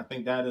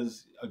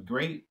a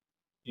great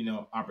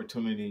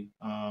opportunity.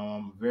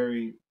 I'm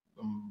very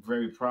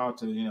proud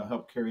to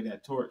help carry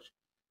that torch,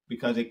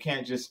 because it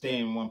can't just stay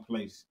in one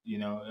place.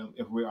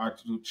 If we are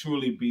to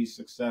truly be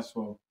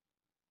successful,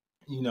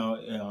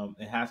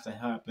 it has to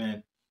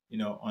happen,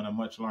 on a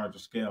much larger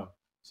scale.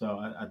 So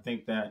I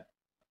think that,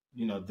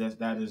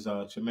 that is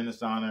a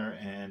tremendous honor,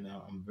 and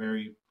I'm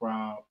very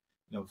proud,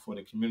 for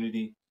the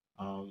community,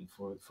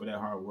 for their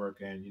hard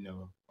work, and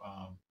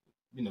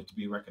to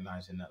be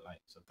recognized in that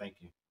light. So thank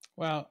you.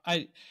 Well,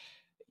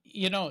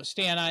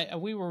 Stan,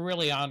 we were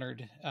really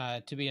honored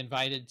to be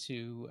invited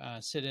to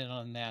sit in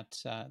on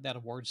that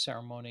award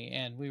ceremony,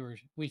 and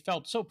we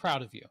felt so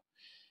proud of you,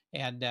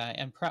 and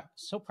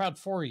so proud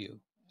for you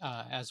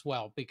as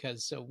well,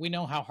 because we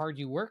know how hard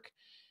you work.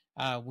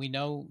 We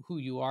know who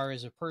you are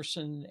as a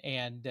person,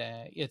 and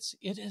it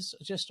is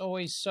just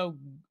always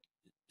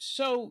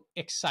so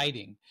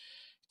exciting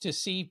to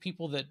see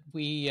people that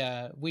we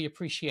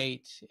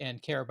appreciate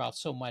and care about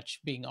so much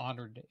being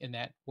honored in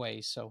that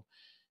way. So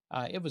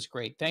it was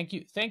great. Thank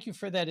you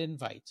for that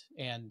invite.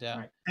 And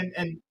Right.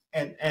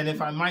 And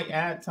if I might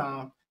add,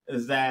 Tom,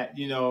 is that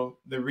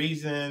the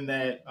reason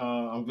that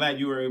I'm glad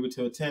you were able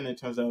to attend, in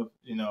terms of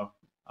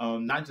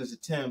not just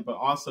attend, but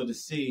also to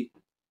see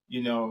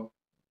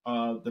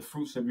the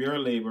fruits of your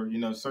labor.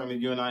 Certainly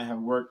you and I have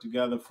worked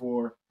together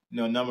for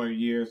a number of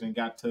years, and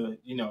got to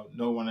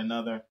know one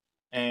another,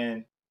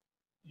 and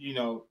you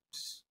know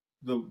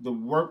the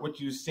work what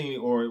you've seen,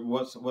 or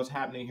what's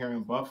happening here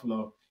in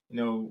Buffalo.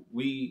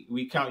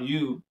 We count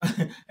you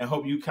and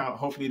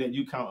hopefully that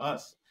you count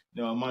us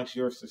amongst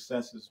your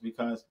successes,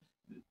 because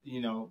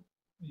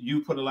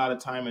you put a lot of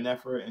time and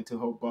effort into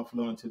Hope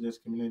Buffalo, into this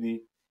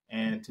community,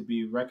 and to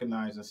be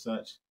recognized as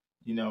such.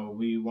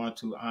 We want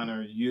to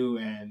honor you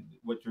and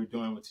what you're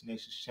doing with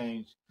Tenacious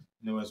Change,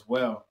 as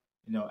well,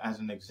 as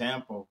an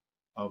example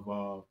of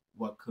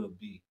what could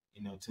be,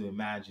 to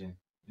imagine,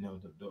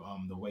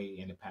 the way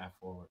and the path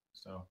forward.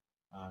 So,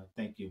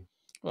 thank you.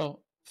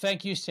 well,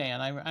 thank you,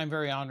 Stan. I'm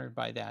very honored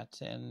by that,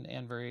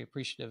 and very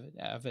appreciative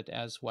of it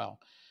as well.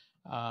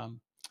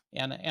 Um,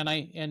 and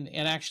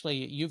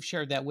actually, you've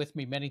shared that with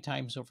me many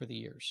times over the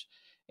years,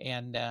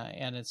 and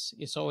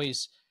it's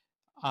always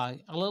a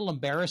little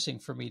embarrassing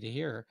for me to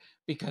hear,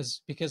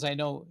 because I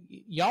know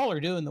y'all are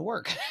doing the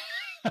work.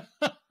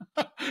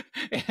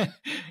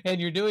 And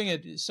you're doing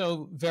it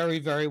so very,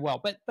 very well.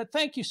 But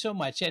thank you so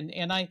much.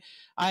 And I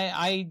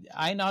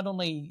not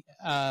only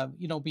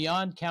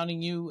beyond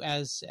counting you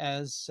as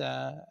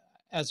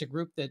a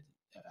group that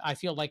I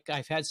feel like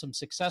I've had some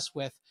success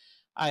with,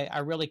 I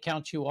really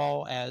count you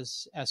all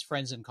as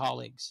friends and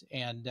colleagues,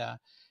 and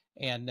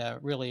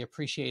really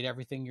appreciate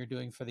everything you're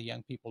doing for the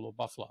young people of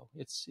Buffalo.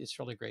 It's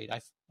really great.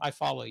 I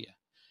follow you,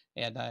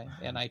 and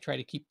I try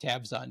to keep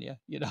tabs on you,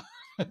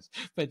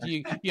 but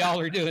y'all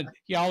are doing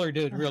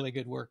really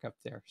good work up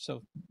there.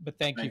 So, but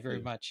thank you Thank very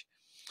you. much.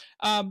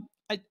 I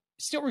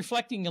still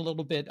reflecting a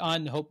little bit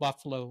on Hope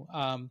Buffalo,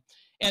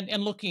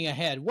 and looking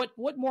ahead.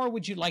 What more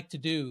would you like to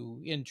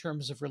do in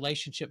terms of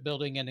relationship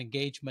building and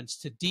engagements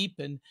to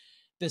deepen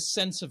this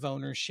sense of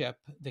ownership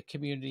the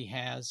community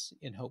has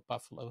in Hope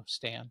Buffalo,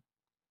 Stan?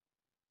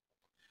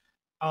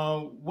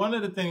 One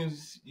of the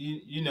things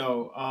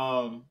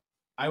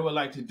I would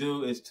like to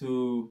do is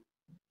to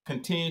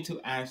continue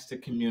to ask the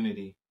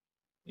community,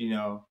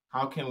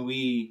 how can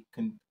we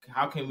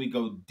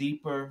go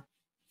deeper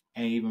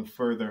and even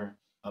further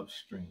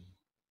upstream,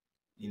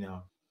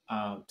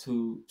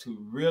 to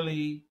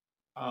really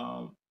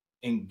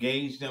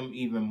engage them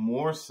even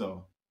more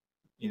so,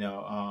 in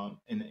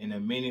a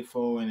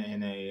meaningful and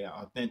in a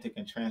authentic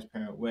and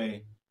transparent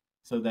way,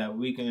 so that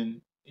we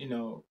can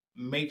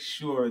make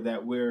sure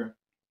that we're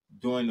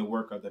doing the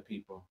work of the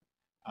people,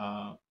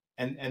 uh,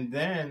 and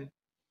then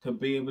to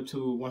be able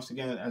to, once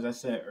again, as I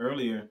said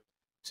earlier,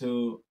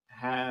 to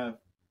have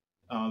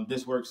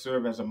this work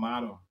serve as a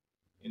model,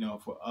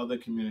 for other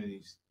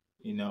communities,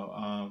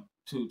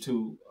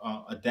 to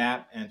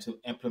adapt and to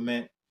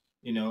implement,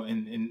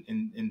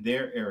 in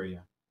their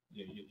area.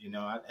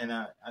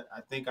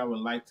 I think I would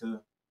like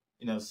to,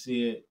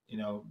 see it,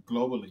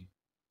 globally,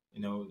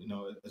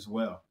 as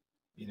well,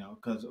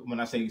 because when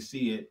I say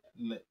see it,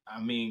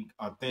 I mean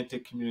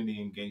authentic community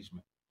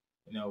engagement.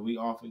 We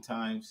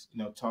oftentimes,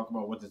 talk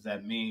about what does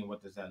that mean,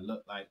 what does that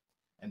look like,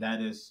 and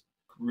that is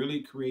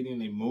really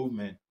creating a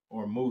movement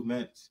or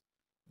movements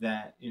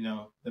that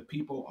the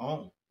people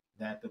own,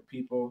 that the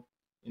people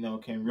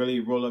can really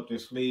roll up their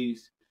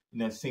sleeves,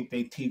 sink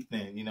their teeth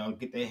in,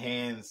 get their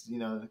hands,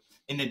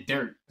 in the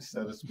dirt,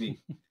 so to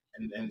speak,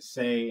 and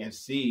say and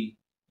see,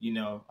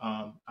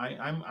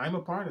 I'm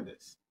a part of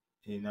this,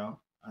 I know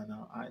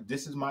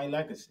this is my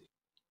legacy,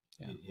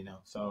 Yeah.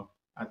 So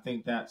I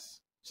think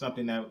that's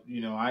something that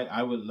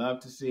I would love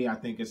to see. I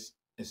think it's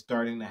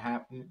starting to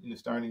happen.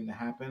 Starting to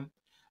happen.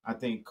 I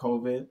think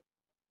COVID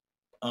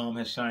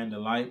has shined a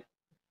light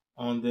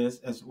on this,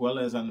 as well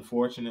as,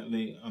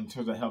 unfortunately, in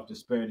terms of health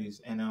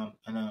disparities, and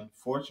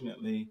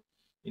unfortunately,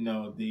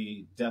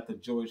 the death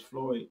of George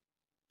Floyd,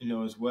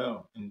 as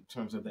well, in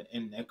terms of the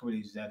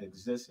inequities that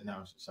exist in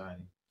our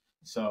society.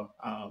 So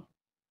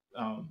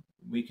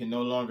we can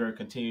no longer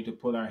continue to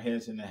put our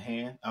heads in the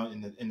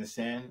in the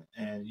sand,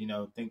 and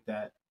think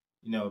that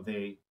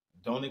they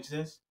don't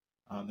exist.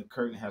 The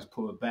curtain has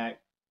pulled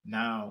back.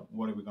 Now,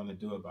 what are we going to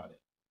do about it?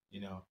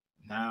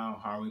 Now,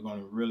 how are we going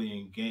to really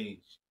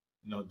engage?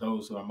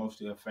 Those who are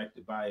mostly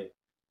affected by it,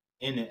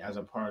 in it as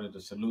a part of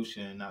the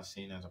solution and not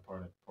seen as a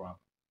part of the problem.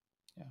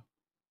 Yeah.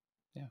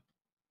 Yeah.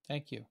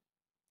 Thank you.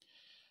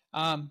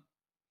 Um,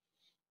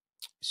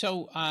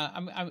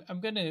 I'm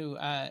going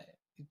to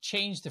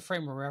change the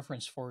frame of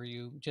reference for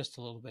you just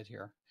a little bit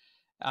here.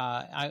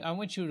 I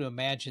want you to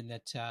imagine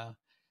that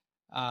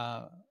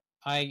uh,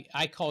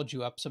 I called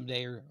you up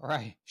someday, or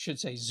I should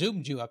say,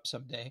 zoomed you up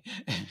someday,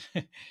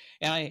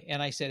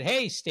 and I said,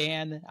 "Hey,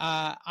 Stan,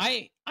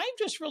 I'm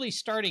just really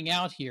starting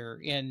out here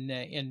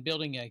in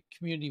building a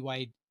community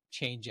wide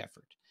change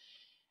effort,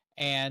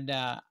 and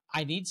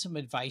I need some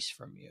advice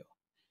from you.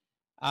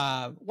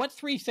 What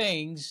three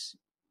things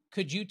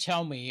could you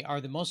tell me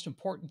are the most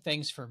important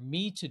things for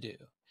me to do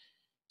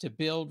to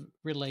build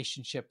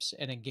relationships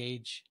and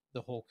engage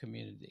the whole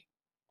community?"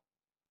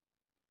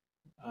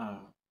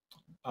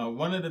 Uh,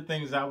 one of the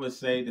things I would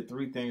say, the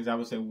three things I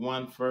would say,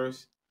 one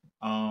first,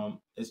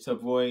 is to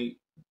avoid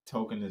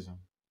tokenism.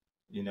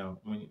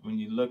 When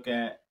you look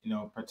at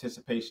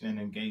participation and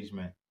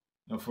engagement,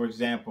 for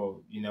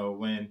example,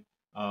 when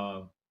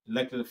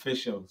elected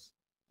officials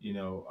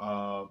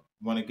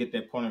want to get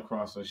their point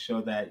across or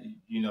show that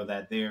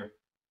that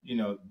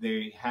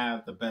they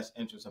have the best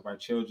interests of our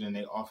children,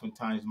 they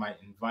oftentimes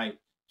might invite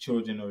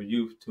children or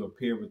youth to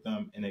appear with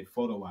them in a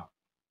photo op,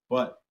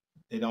 but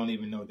they don't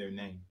even know their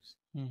names.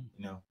 Mm.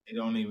 They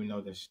don't even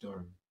know their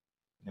story.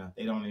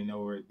 They don't even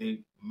know where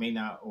they may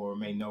not or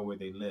may know where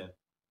they live.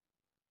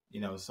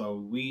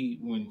 So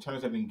in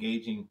terms of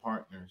engaging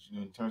partners,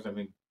 in terms of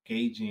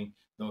engaging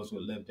those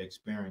with lived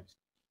experience,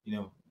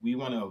 we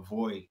want to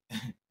avoid,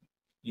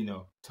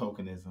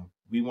 tokenism.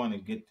 We want to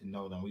get to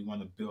know them. We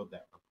want to build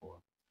that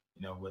rapport,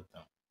 with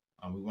them.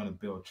 We want to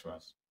build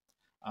trust.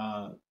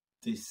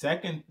 The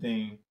second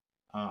thing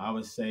I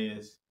would say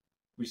is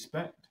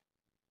respect.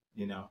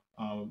 And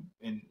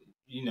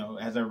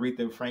as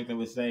Aretha Franklin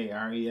would say,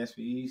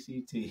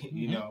 RESPECT.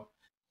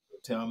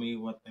 Tell me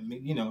what I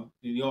mean.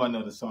 You all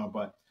know the song,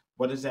 but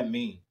what does that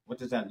mean? What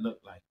does that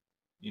look like?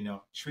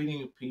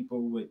 Treating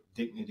people with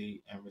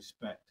dignity and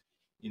respect.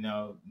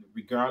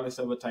 Regardless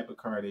of what type of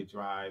car they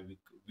drive,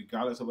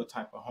 regardless of what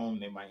type of home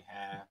they might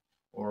have,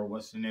 or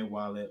what's in their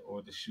wallet,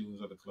 or the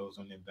shoes or the clothes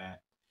on their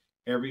back.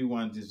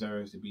 Everyone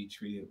deserves to be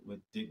treated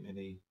with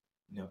dignity,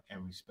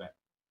 and respect.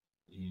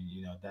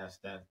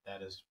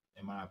 That is,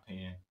 in my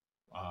opinion,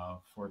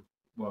 for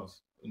well,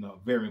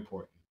 very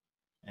important.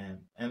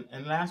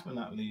 And last but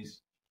not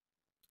least,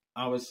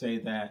 I would say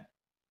that,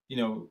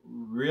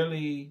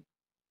 really,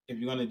 if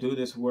you're going to do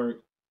this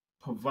work,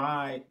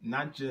 provide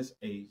not just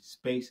a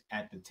space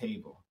at the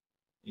table,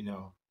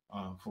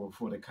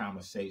 for the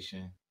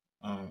conversation.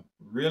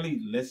 Really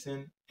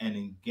listen and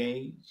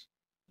engage,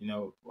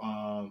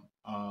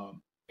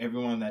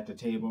 everyone at the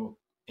table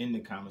in the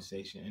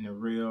conversation in a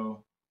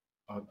real,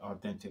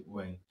 authentic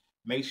way.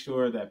 Make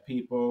sure that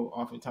people,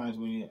 oftentimes,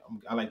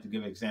 I like to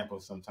give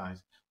examples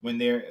sometimes, when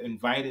they're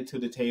invited to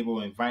the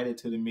table, invited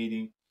to the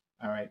meeting,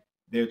 all right,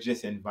 they're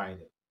just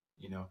invited,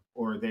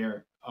 or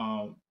they're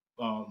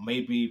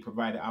maybe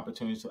provided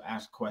opportunities to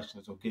ask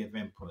questions or give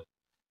input.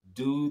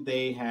 Do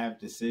they have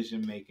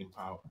decision making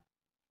power?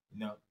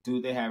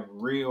 Do they have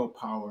real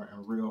power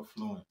and real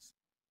influence?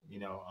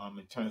 In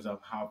terms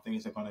of how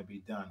things are going to be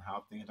done,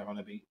 how things are going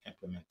to be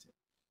implemented.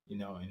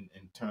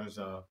 In terms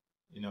of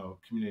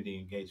community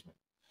engagement.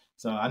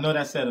 So I know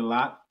that said a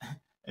lot,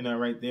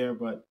 right there,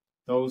 but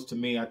those to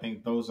me, I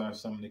think those are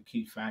some of the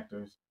key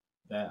factors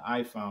that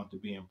I found to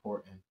be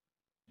important,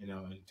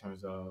 in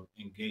terms of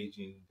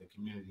engaging the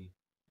community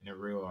in a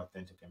real,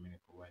 authentic, and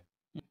meaningful way.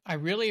 I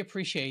really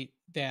appreciate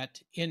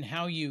that in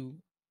how you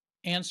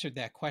answered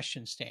that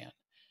question, Stan.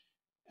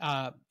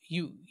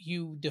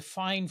 You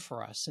define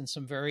for us in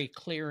some very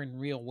clear and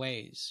real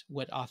ways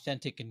what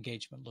authentic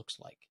engagement looks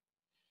like,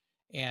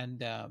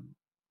 and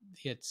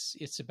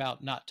it's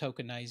about not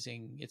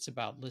tokenizing. It's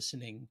about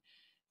listening.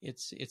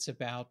 It's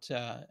about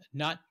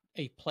not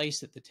a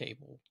place at the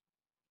table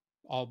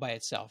all by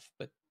itself,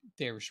 but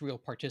there's real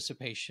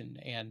participation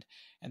and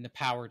the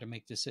power to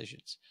make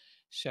decisions.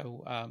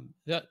 So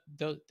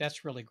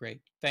that's really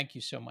great. Thank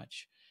you so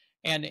much.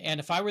 And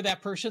if I were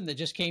that person that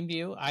just came to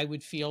you, I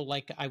would feel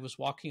like I was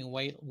walking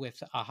away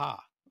with,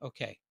 aha,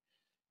 okay,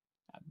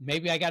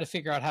 maybe I got to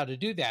figure out how to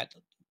do that,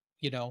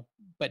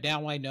 but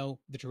now I know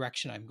the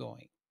direction I'm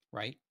going,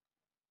 right?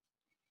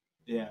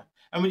 Yeah.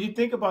 And when you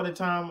think about it,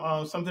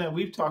 Tom, something that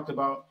we've talked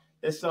about,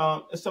 it's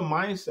a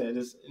mindset.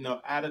 It's,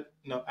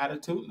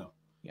 attitudinal.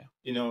 Yeah.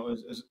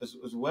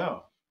 As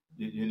well,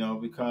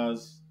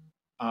 because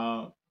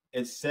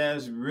it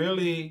says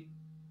really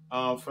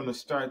from the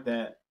start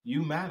that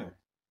you matter,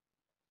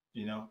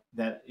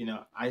 that,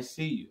 I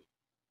see you,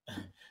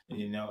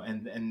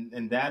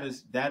 and that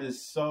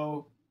is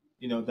so,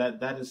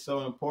 that is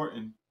so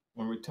important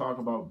when we talk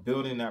about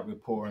building that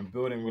rapport and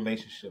building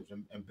relationships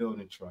and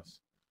building trust.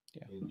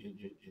 Yeah.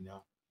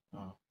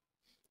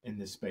 In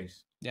this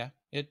space. Yeah,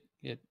 it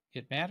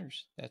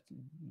matters. That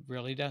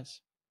really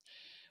does.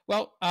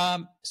 Well,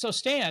 so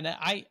Stan,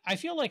 I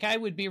feel like I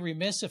would be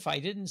remiss if I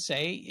didn't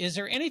say, is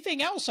there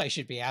anything else I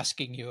should be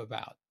asking you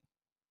about,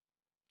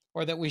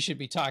 or that we should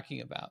be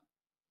talking about?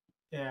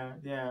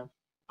 Yeah.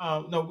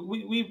 No,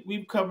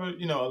 we've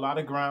covered, a lot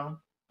of ground.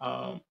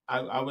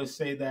 I would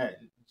say that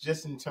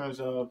just in terms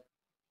of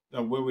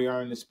where we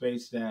are in the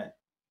space, that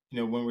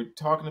when we're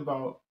talking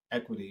about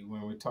equity,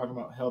 when we're talking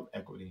about health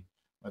equity,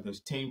 whether it's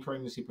teen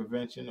pregnancy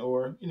prevention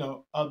or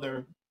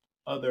other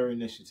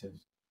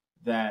initiatives,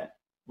 that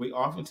we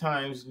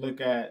oftentimes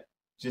look at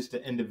just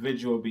the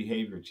individual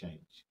behavior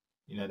change,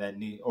 that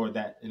need, or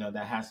that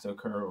that has to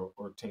occur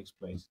or takes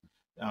place.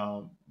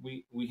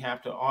 We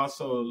have to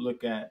also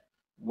look at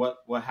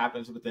what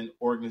happens within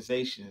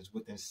organizations,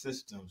 within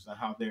systems, and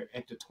how they're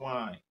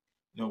intertwined,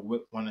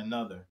 with one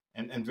another,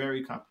 and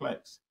very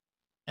complex.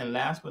 And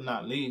last but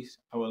not least,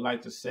 I would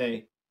like to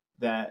say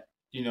that,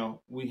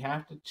 we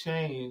have to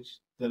change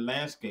the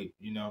landscape,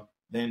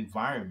 the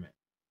environment,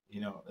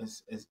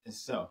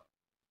 itself,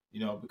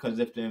 because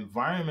if the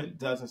environment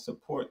doesn't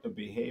support the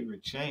behavior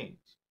change,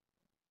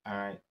 all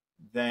right,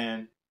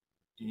 then,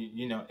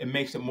 it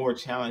makes it more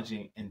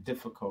challenging and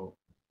difficult,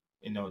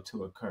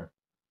 to occur,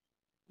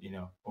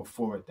 or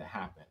for it to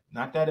happen.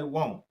 Not that it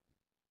won't,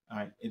 all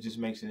right, it just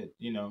makes it,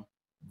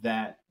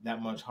 that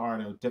much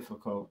harder or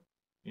difficult,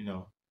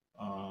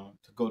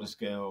 to go to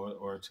scale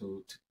or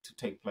to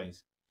take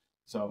place.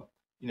 So,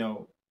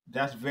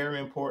 that's very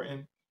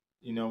important,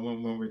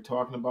 when we're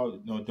talking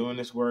about, doing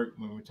this work,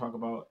 when we talk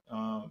about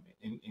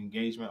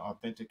engagement,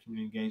 authentic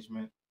community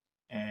engagement,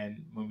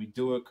 and when we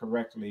do it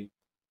correctly,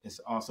 it's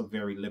also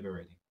very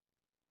liberating,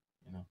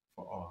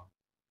 for all.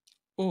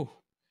 Oh,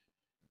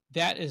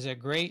 that is a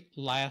great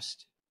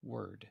last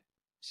word,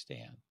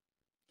 Stan.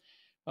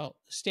 Well,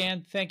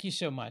 Stan, thank you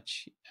so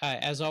much.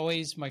 As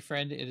always, my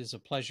friend, it is a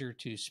pleasure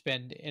to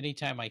spend any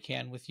time I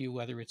can with you,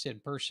 whether it's in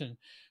person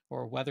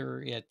or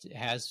whether it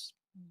has,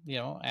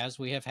 as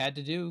we have had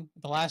to do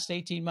the last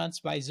 18 months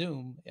by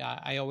Zoom.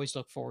 I always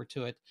look forward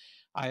to it.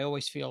 I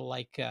always feel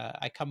like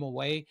I come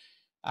away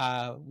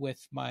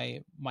with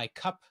my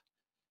cup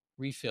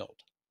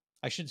refilled.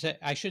 I should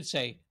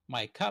say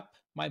my cup,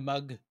 my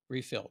mug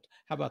refilled.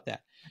 How about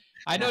that?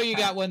 I know you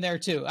got one there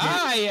too.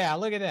 Yeah,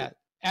 look at that.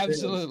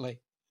 Absolutely.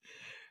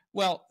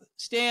 Well,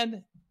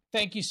 Stan,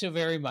 thank you so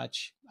very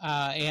much.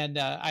 And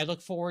I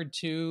look forward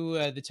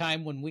to the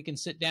time when we can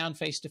sit down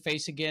face to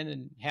face again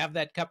and have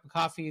that cup of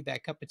coffee,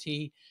 that cup of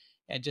tea,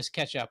 and just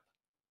catch up.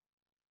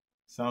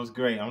 Sounds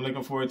great. I'm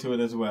looking forward to it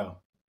as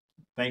well.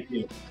 Thank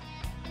you.